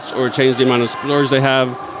instance or change the amount of storage they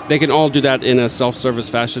have, they can all do that in a self-service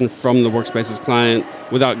fashion from the Workspaces client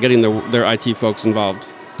without getting their IT folks involved.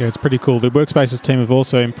 Yeah, it's pretty cool. The Workspaces team have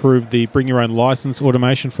also improved the bring your own license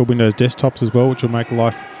automation for Windows desktops as well, which will make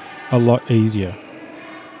life a lot easier.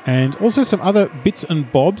 And also some other bits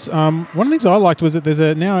and bobs. One of the things I liked was that there's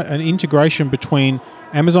now an integration between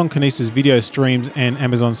Amazon Kinesis video streams and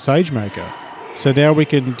Amazon SageMaker. So now we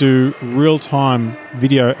can do real-time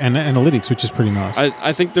video and analytics, which is pretty nice.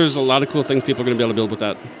 I think there's a lot of cool things people are going to be able to build with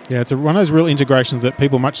that. Yeah, it's one of those real integrations that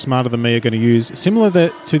people much smarter than me are going to use. Similar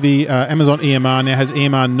to the Amazon EMR now has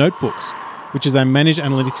EMR Notebooks, which is a managed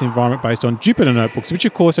analytics environment based on Jupyter Notebooks, which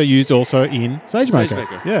of course are used also in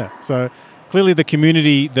SageMaker. Yeah, so clearly the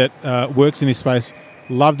community that works in this space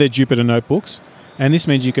love their Jupyter Notebooks. And this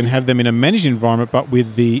means you can have them in a managed environment, but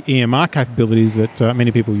with the EMR capabilities that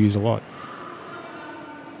many people use a lot.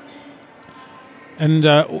 And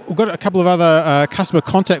we've got a couple of other customer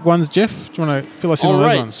contact ones. Jeff, do you want to fill us in on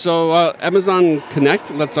those ones? So Amazon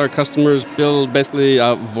Connect lets our customers build basically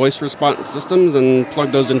voice response systems and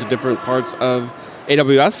plug those into different parts of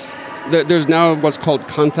AWS. There's now what's called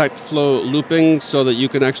contact flow looping, so that you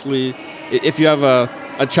can actually, if you have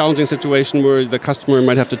a challenging situation where the customer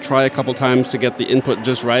might have to try a couple times to get the input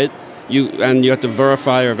just right, you have to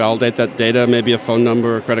verify or validate that data, maybe a phone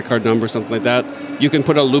number or credit card number, something like that. You can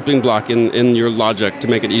put a looping block in your logic to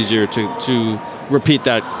make it easier to repeat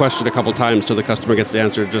that question a couple times till the customer gets the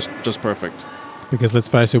answer just perfect. Because let's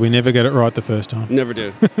face it, we never get it right the first time. Never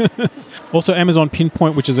do. Also, Amazon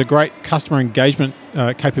Pinpoint, which is a great customer engagement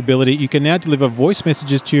capability. You can now deliver voice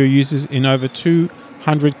messages to your users in over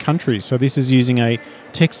 200 countries. So this is using a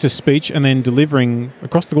text-to-speech and then delivering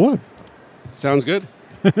across the globe. Sounds good.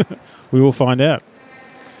 We will find out.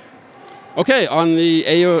 Okay, on the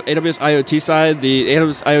AWS IoT side, the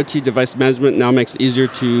AWS IoT device management now makes it easier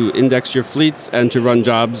to index your fleets and to run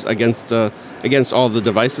jobs against all the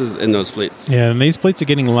devices in those fleets. Yeah, and these fleets are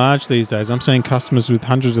getting large these days. I'm seeing customers with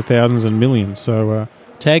hundreds of thousands and millions. So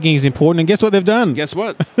tagging is important. And guess what they've done? Guess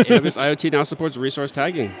what? AWS IoT now supports resource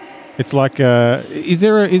tagging. It's like, is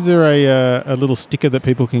there a little sticker that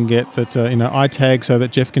people can get that I tag so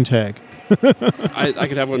that Jeff can tag? I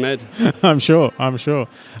could have one made. I'm sure.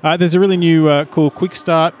 There's a really new cool quick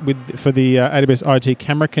start for the AWS IoT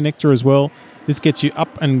camera connector as well. This gets you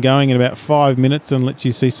up and going in about 5 minutes and lets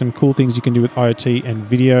you see some cool things you can do with IoT and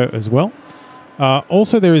video as well.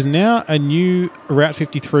 Also, there is now a new Route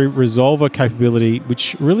 53 resolver capability,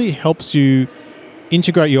 which really helps you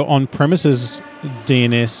integrate your on-premises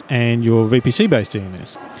DNS and your VPC-based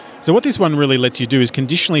DNS. So what this one really lets you do is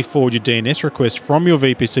conditionally forward your DNS request from your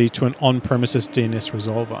VPC to an on-premises DNS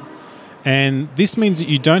resolver. And this means that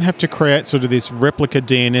you don't have to create sort of this replica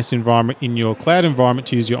DNS environment in your cloud environment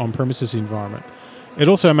to use your on-premises environment. It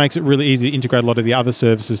also makes it really easy to integrate a lot of the other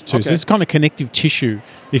services too. Okay. So this is kind of connective tissue,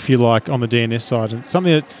 if you like, on the DNS side. And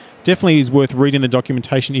something that definitely is worth reading the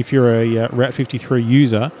documentation if you're a Route 53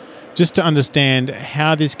 user, just to understand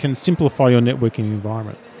how this can simplify your networking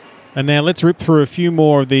environment. And now let's rip through a few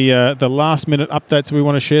more of the last-minute updates we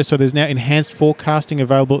want to share. So there's now enhanced forecasting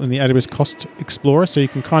available in the AWS Cost Explorer, so you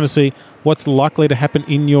can kind of see what's likely to happen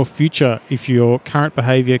in your future if your current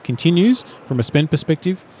behavior continues from a spend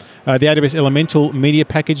perspective. The AWS Elemental Media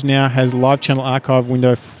Package now has live channel archive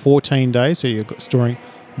window for 14 days, so you're storing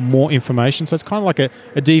more information. So it's kind of like a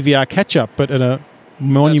DVR catch-up, but at a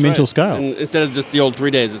monumental scale. And instead of just the old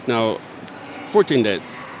 3 days, it's now 14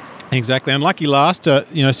 days. Exactly. And lucky last,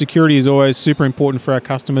 security is always super important for our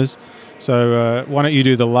customers. So why don't you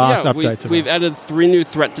do the last update today? We've added 3 new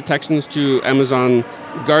threat detections to Amazon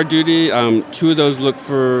GuardDuty. 2 of those look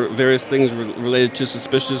for various things related to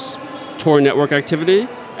suspicious Tor network activity.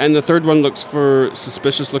 And the third one looks for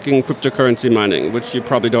suspicious-looking cryptocurrency mining, which you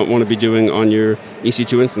probably don't want to be doing on your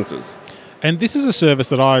EC2 instances. And this is a service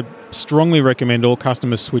that I strongly recommend all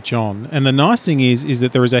customers switch on. And the nice thing is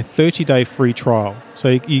that there is a 30-day free trial.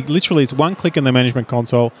 So you literally, it's one click in the management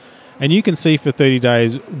console, and you can see for 30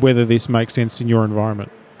 days whether this makes sense in your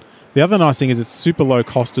environment. The other nice thing is it's super low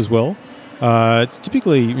cost as well. It's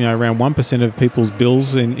typically around 1% of people's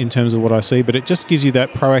bills in terms of what I see, but it just gives you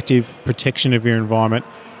that proactive protection of your environment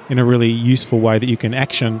in a really useful way that you can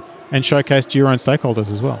action and showcase to your own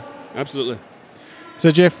stakeholders as well. Absolutely. So,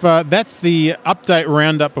 Jeff, that's the update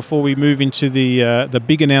roundup before we move into the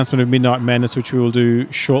big announcement of Midnight Madness, which we will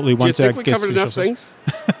do shortly once our guests. Do you think we covered enough things?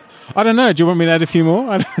 I don't know. Do you want me to add a few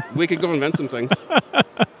more? We could go invent some things.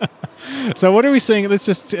 So what are we seeing? Let's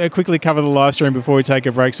just quickly cover the live stream before we take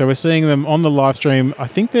a break. So we're seeing them on the live stream. I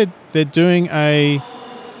think they're doing a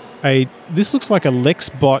this looks like a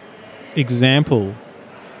Lexbot example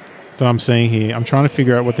that I'm seeing here. I'm trying to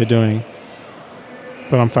figure out what they're doing,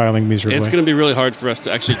 but I'm failing miserably. It's going to be really hard for us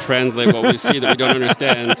to actually translate what we see that we don't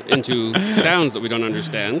understand into sounds that we don't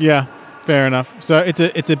understand. Yeah, fair enough. So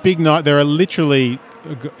it's a big night. There are literally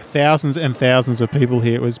thousands and thousands of people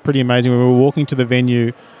here. It was pretty amazing. When we were walking to the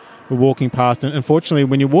venue, we're walking past, and unfortunately,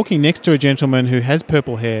 when you're walking next to a gentleman who has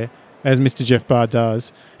purple hair, as Mr. Jeff Barr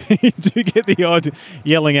does, you do get the odd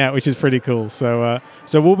yelling out, which is pretty cool. So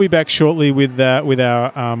we'll be back shortly with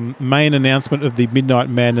our main announcement of the Midnight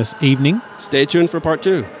Madness evening. Stay tuned for part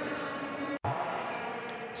 2.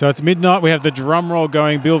 So it's midnight. We have the drum roll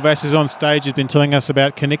going. Bill Vass is on stage. He's been telling us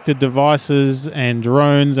about connected devices and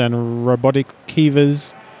drones and robotic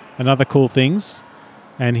kivas and other cool things.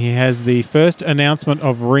 And he has the first announcement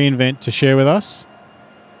of reInvent to share with us.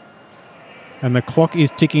 And the clock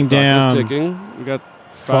is ticking down. Is ticking. We got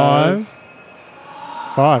 5,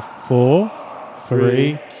 4,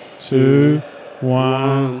 3, 2,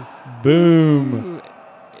 1. Boom.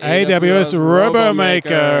 AWS RoboMaker.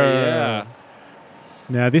 Yeah.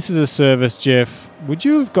 Now, this is a service, Jeff. Would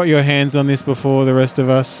you have got your hands on this before the rest of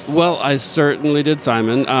us? Well, I certainly did,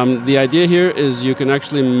 Simon. The idea here is you can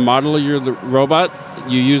actually model your robot.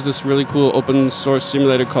 You use this really cool open source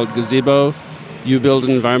simulator called Gazebo. You build an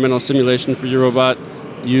environmental simulation for your robot.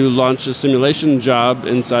 You launch a simulation job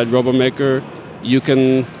inside RoboMaker. You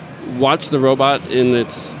can watch the robot in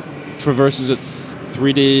its traverses its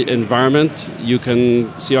 3D environment. You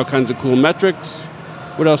can see all kinds of cool metrics.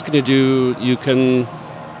 What else can you do? You can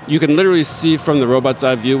literally see from the robot's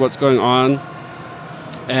eye view what's going on,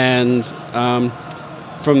 and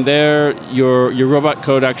from there, your robot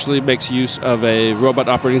code actually makes use of a robot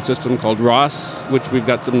operating system called ROS, which we've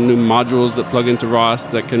got some new modules that plug into ROS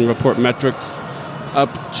that can report metrics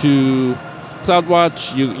up to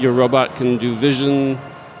CloudWatch. Your robot can do vision.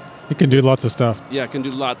 It can do lots of stuff. Yeah, it can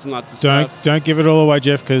do lots and lots of stuff. Don't give it all away,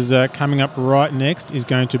 Jeff, because coming up right next is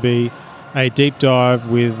going to be a deep dive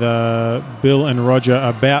with Bill and Roger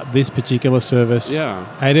about this particular service,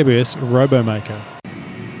 AWS RoboMaker.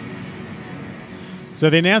 So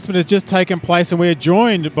the announcement has just taken place, and we're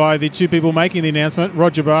joined by the two people making the announcement,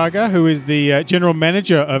 Roger Barger, who is the General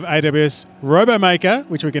Manager of AWS RoboMaker,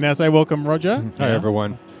 which we can now say, welcome, Roger. Hi,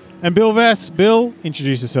 everyone. And Bill Vass. Bill,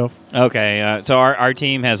 introduce yourself. Okay, so our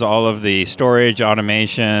team has all of the storage,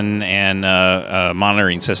 automation, and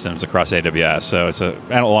monitoring systems across AWS. So it's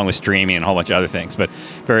along with streaming and a whole bunch of other things. But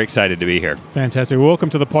very excited to be here. Fantastic.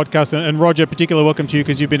 Welcome to the podcast, and Roger, particularly welcome to you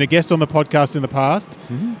because you've been a guest on the podcast in the past.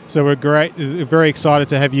 Mm-hmm. So we're very excited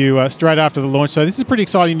to have you straight after the launch. So this is a pretty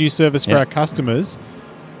exciting new service for our customers.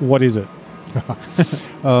 What is it?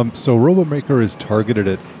 So RoboMaker is targeted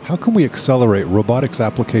at how can we accelerate robotics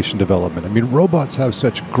application development? I mean, robots have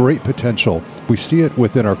such great potential. We see it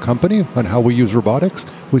within our company on how we use robotics.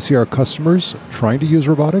 We see our customers trying to use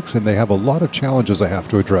robotics, and they have a lot of challenges they have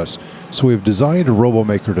to address. So we've designed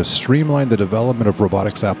RoboMaker to streamline the development of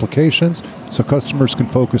robotics applications so customers can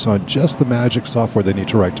focus on just the magic software they need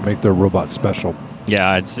to write to make their robot special.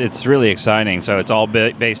 Yeah, it's really exciting. So it's all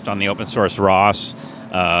based on the open source ROS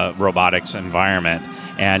robotics environment.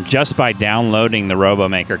 And just by downloading the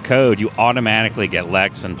RoboMaker code, you automatically get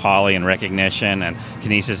Lex and Poly and recognition and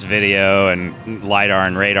Kinesis video and LiDAR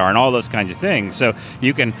and radar and all those kinds of things. So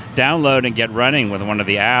you can download and get running with one of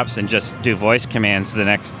the apps and just do voice commands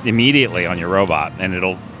immediately on your robot, and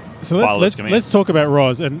it'll follow those commands. Let's talk about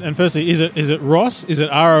ROS. And firstly, is it ROS? Is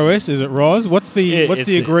it ROS? Is it ROS? What's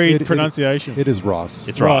the agreed pronunciation? It is ROS.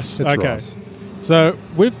 It's ROS. It's okay. ROS. So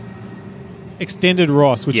we've extended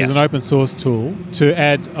ROS, which is an open source tool, to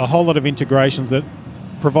add a whole lot of integrations that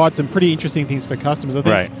provide some pretty interesting things for customers. I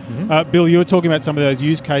think, right. Mm-hmm. Bill, you were talking about some of those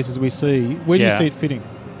use cases we see. Where do you see it fitting?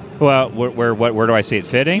 Well, where do I see it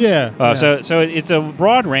fitting? Yeah. So it's a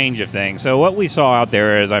broad range of things. So what we saw out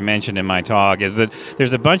there, as I mentioned in my talk, is that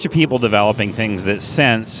there's a bunch of people developing things that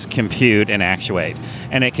sense, compute, and actuate.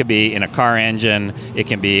 And it could be in a car engine, it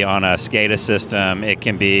can be on a SCADA system, it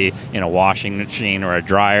can be in a washing machine or a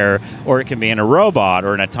dryer, or it can be in a robot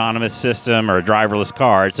or an autonomous system or a driverless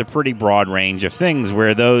car. It's a pretty broad range of things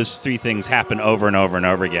where those three things happen over and over and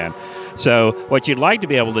over again. So what you'd like to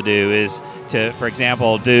be able to do is to, for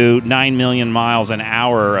example, do do 9 million miles an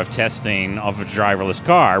hour of testing of a driverless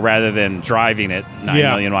car rather than driving it 9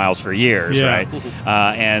 million miles for years, right?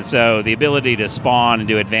 And so the ability to spawn and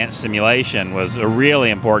do advanced simulation was a really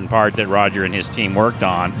important part that Roger and his team worked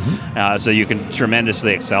on. So you can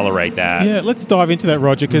tremendously accelerate that. Yeah, let's dive into that,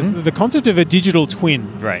 Roger, because the concept of a digital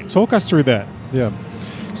twin. Right. Talk us through that. Yeah.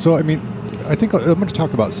 So, I mean, I think I'm going to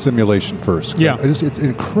talk about simulation first. Yeah. It's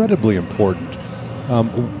incredibly important.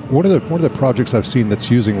 One of the projects I've seen that's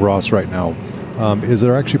using ROS right now is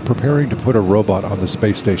they're actually preparing to put a robot on the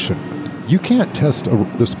space station. You can't test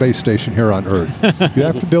the space station here on Earth. You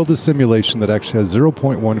have to build a simulation that actually has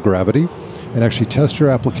 0.1 gravity and actually test your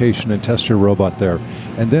application and test your robot there.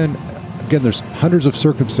 And then, again, there's hundreds of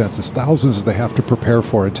circumstances, thousands they have to prepare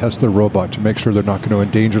for and test their robot to make sure they're not going to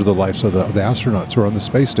endanger the lives of the astronauts who are on the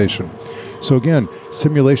space station. So again,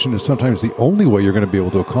 simulation is sometimes the only way you're going to be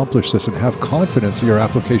able to accomplish this and have confidence that your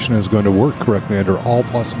application is going to work correctly under all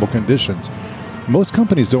possible conditions. Most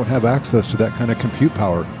companies don't have access to that kind of compute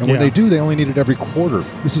power. And when they do, they only need it every quarter.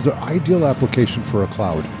 This is an ideal application for a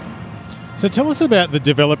cloud. So tell us about the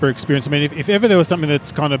developer experience. I mean, if ever there was something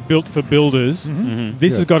that's kind of built for builders,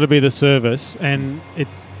 this has got to be the service. And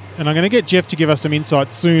I'm going to get Jeff to give us some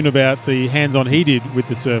insights soon about the hands-on he did with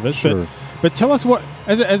the service. Sure. But tell us what,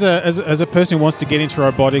 as a person who wants to get into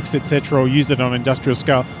robotics, etc., or use it on an industrial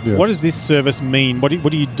scale, what does this service mean? What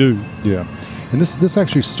do you do? Yeah, and this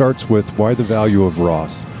actually starts with why the value of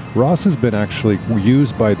ROS. ROS has been actually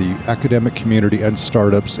used by the academic community and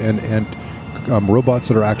startups and robots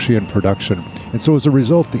that are actually in production. And so as a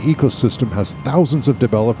result, the ecosystem has thousands of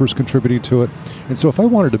developers contributing to it. And so if I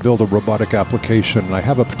wanted to build a robotic application and I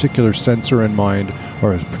have a particular sensor in mind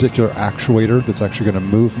or a particular actuator that's actually going to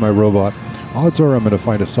move my robot, odds are I'm going to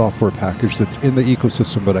find a software package that's in the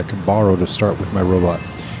ecosystem that I can borrow to start with my robot.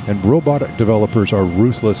 And robotic developers are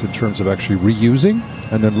ruthless in terms of actually reusing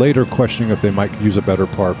and then later questioning if they might use a better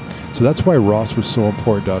part. So that's why ROS was so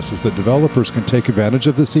important to us, is that developers can take advantage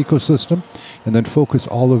of this ecosystem and then focus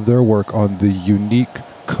all of their work on the unique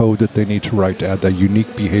code that they need to write to add that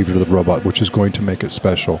unique behavior to the robot, which is going to make it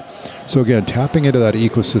special. So again, tapping into that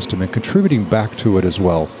ecosystem and contributing back to it as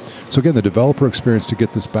well. So again, the developer experience, to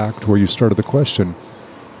get this back to where you started the question,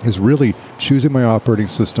 is really choosing my operating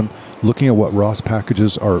system, looking at what ROS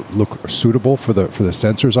packages look suitable for the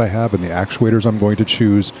sensors I have and the actuators I'm going to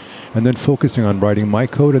choose, and then focusing on writing my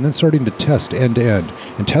code and then starting to test end to end.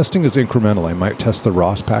 And testing is incremental. I might test the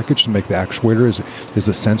ROS package to make the actuator. Is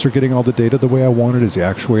the sensor getting all the data the way I want it? Is the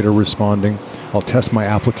actuator responding? I'll test my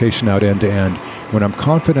application out end to end. When I'm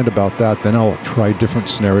confident about that, then I'll try different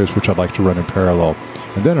scenarios which I'd like to run in parallel.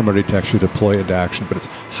 And then I'm ready to actually deploy it into action. But it's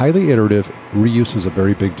highly iterative. Reuse is a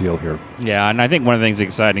very big deal here. Yeah, and I think one of the things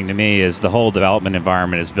exciting to me is the whole development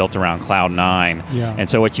environment is built around Cloud9. Yeah. And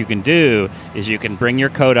so what you can do is you can bring your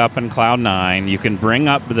code up in Cloud9. You can bring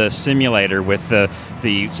up the simulator with the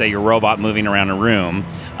say, your robot moving around a room,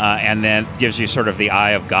 and then gives you sort of the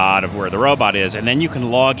eye of God of where the robot is. And then you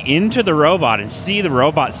can log into the robot and see the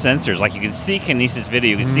robot sensors. Like you can see Kinesis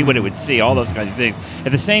video, you can see what it would see, all those kinds of things.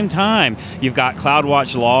 At the same time, you've got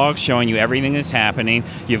CloudWatch logs showing you everything that's happening.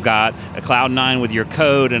 You've got a Cloud9 with your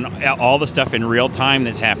code and all the stuff in real time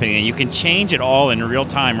that's happening. And you can change it all in real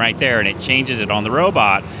time right there, and it changes it on the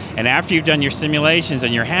robot. And after you've done your simulations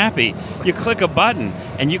and you're happy, you click a button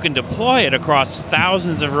and you can deploy it across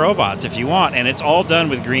thousands of robots if you want. And it's all done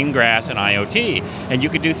with Greengrass and IoT. And you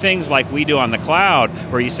could do things like we do on the cloud,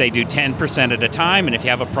 where you say do 10% at a time, and if you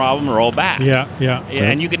have a problem, roll back. Yeah.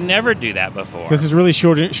 And you could never do that before. So this is really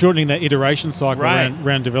shortening that iteration cycle Right.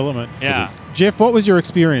 around development. Yeah. Jeff, what was your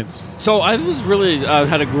experience? So I was really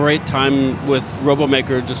had a great time with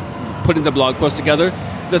RoboMaker, just putting the blog post together.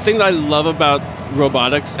 The thing that I love about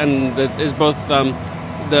robotics, and that is both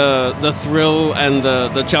the thrill and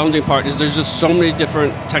the challenging part, is there's just so many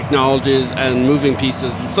different technologies and moving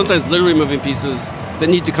pieces, sometimes literally moving pieces that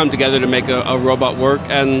need to come together to make a robot work.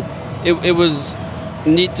 And it was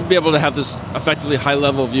neat to be able to have this effectively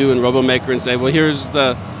high-level view in RoboMaker and say, well, here's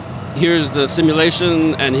the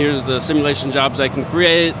simulation, and here's the simulation jobs I can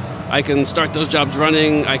create. I can start those jobs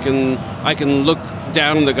running. I can look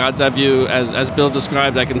down in the God's eye view, as Bill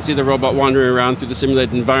described. I can see the robot wandering around through the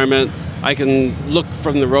simulated environment. I can look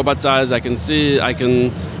from the robot's eyes. I can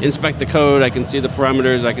inspect the code. I can see the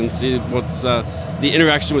parameters. I can see what's the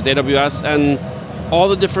interaction with AWS, and all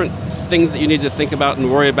the different things that you need to think about and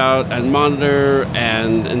worry about and monitor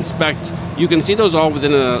and inspect. You can see those all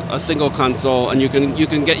within a single console, and you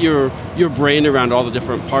can get your brain around all the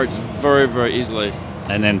different parts very, very easily.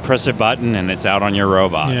 and then press a button and it's out on your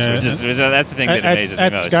robots. Yeah. That's the thing that amazes me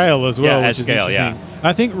at most. scale as well. Yeah, which at is scale, interesting.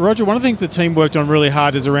 I think, Roger, one of the things the team worked on really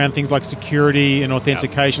hard is around things like security and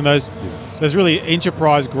authentication. Those really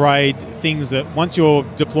enterprise grade things that once you're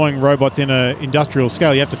deploying robots in an industrial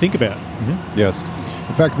scale, you have to think about. Yes.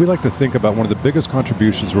 In fact, we like to think about one of the biggest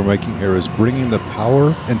contributions we're making here is bringing the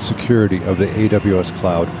power and security of the AWS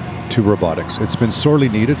cloud to robotics. It's been sorely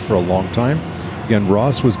needed for a long time. Again,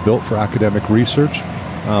 ROS was built for academic research.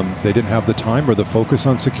 They didn't have the time or the focus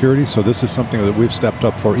on security, so this is something that we've stepped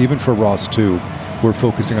up for. Even for ROS 2, we're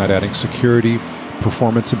focusing on adding security,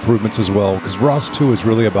 performance improvements as well, because ROS 2 is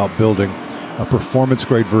really about building a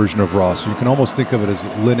performance-grade version of ROS. You can almost think of it as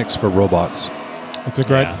Linux for robots. It's a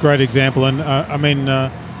great example, and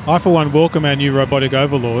I for one welcome our new robotic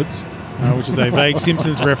overlords, which is a vague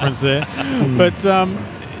Simpsons reference there. But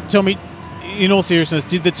tell me, in all seriousness,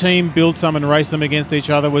 did the team build some and race them against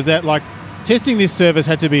each other? Was that like testing this service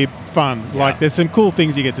had to be fun? Like there's some cool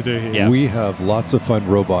things you get to do here. Yeah. We have lots of fun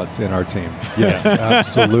robots in our team. Yes,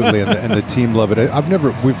 absolutely, and the team love it.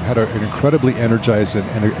 We've had an incredibly energized and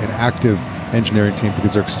active engineering team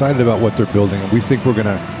because they're excited about what they're building, and we think we're going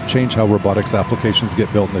to change how robotics applications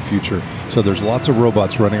get built in the future. So there's lots of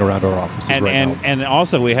robots running around our offices now. And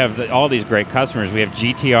also we have all these great customers. We have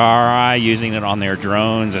GTRI using it on their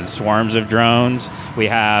drones and swarms of drones. We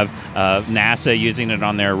have NASA using it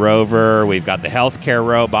on their rover. We've got the healthcare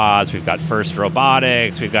robots. We've got First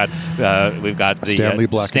Robotics. We've got the Stanley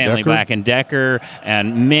Black & Decker,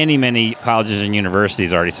 and many colleges and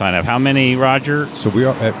universities already signed up. How many, Roger? So we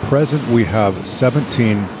are at present we have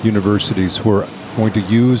 17 universities who are going to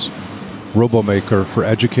use RoboMaker for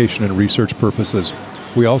education and research purposes.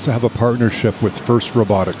 We also have a partnership with First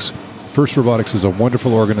Robotics. First Robotics is a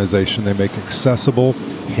wonderful organization. They make accessible,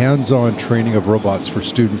 hands-on training of robots for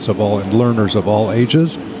students of all and learners of all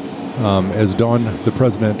ages. As Don, the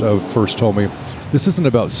president of First, told me, this isn't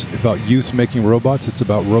about youth making robots. It's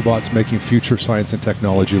about robots making future science and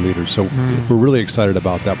technology leaders. So we're really excited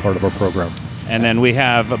about that part of our program. And then we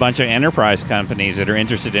have a bunch of enterprise companies that are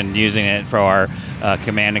interested in using it for our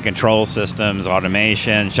command and control systems,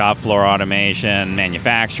 automation, shop floor automation,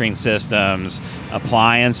 manufacturing systems,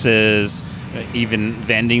 appliances, even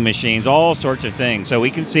vending machines, all sorts of things. So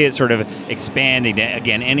we can see it sort of expanding to,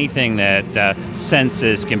 again, anything that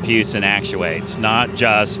senses, computes, and actuates, not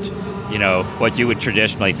just, what you would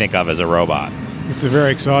traditionally think of as a robot. It's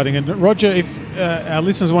very exciting. And Roger, if our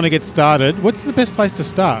listeners want to get started, what's the best place to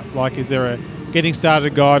start? Like, is there a getting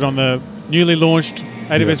started guide on the newly launched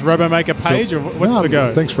AWS RoboMaker page, or what's the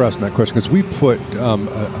go? Thanks for asking that question, because we put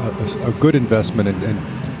a good investment in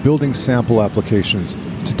building sample applications.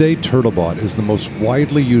 Today, Turtlebot is the most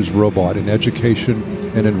widely used robot in education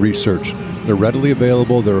and in research. They're readily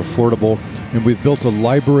available, they're affordable, and we've built a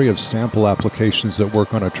library of sample applications that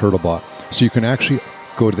work on a Turtlebot. So you can actually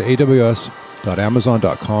go to the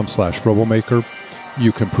aws.amazon.com/RoboMaker.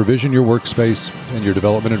 You can provision your workspace and your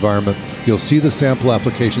development environment. You'll see the sample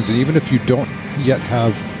applications, and even if you don't yet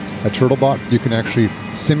have a Turtlebot, you can actually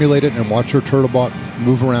simulate it and watch your Turtlebot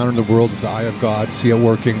move around in the world with the eye of God, see it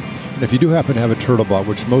working. And if you do happen to have a Turtlebot,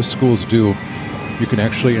 which most schools do, you can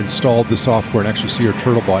actually install the software and actually see your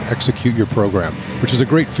Turtlebot execute your program, which is a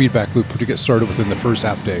great feedback loop to get started within the first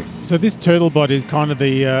half day. So this Turtlebot is kind of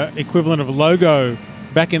the equivalent of Logo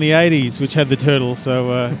back in the 80s, which had the turtle.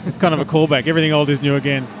 So it's kind of a callback. Everything old is new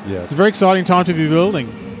again. Yes. It's a very exciting time to be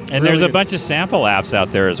building. And there's a bunch of sample apps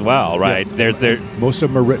out there as well, right? Yeah. Most of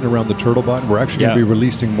them are written around the Turtlebot. We're actually going to be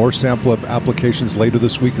releasing more sample applications later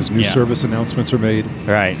this week as new service announcements are made.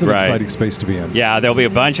 Right, It's an exciting space to be in. Yeah, there'll be a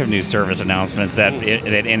bunch of new service announcements that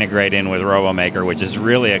integrate in with RoboMaker, which is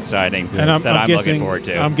really exciting. And I'm guessing, looking forward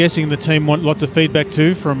to. I'm guessing the team want lots of feedback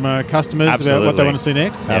too from customers about what they want to see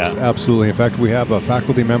next. Absolutely. In fact, we have a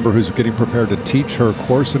faculty member who's getting prepared to teach her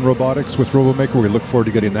course in robotics with RoboMaker. We look forward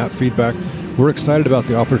to getting that feedback. We're excited about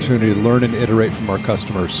the opportunity to learn and iterate from our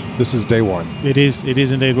customers. This is day one. It is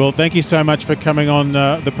indeed. Well, thank you so much for coming on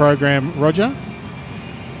the program, Roger.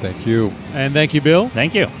 Thank you. And thank you, Bill.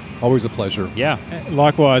 Thank you. Always a pleasure. Yeah.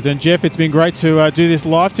 Likewise. And Jeff, it's been great to do this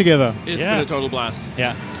live together. It's been a total blast.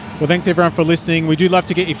 Yeah. Well, thanks everyone for listening. We do love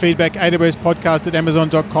to get your feedback. AWS Podcast at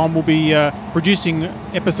Amazon.com. We'll be producing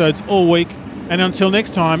episodes all week. And until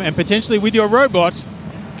next time, and potentially with your robot,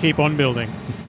 keep on building.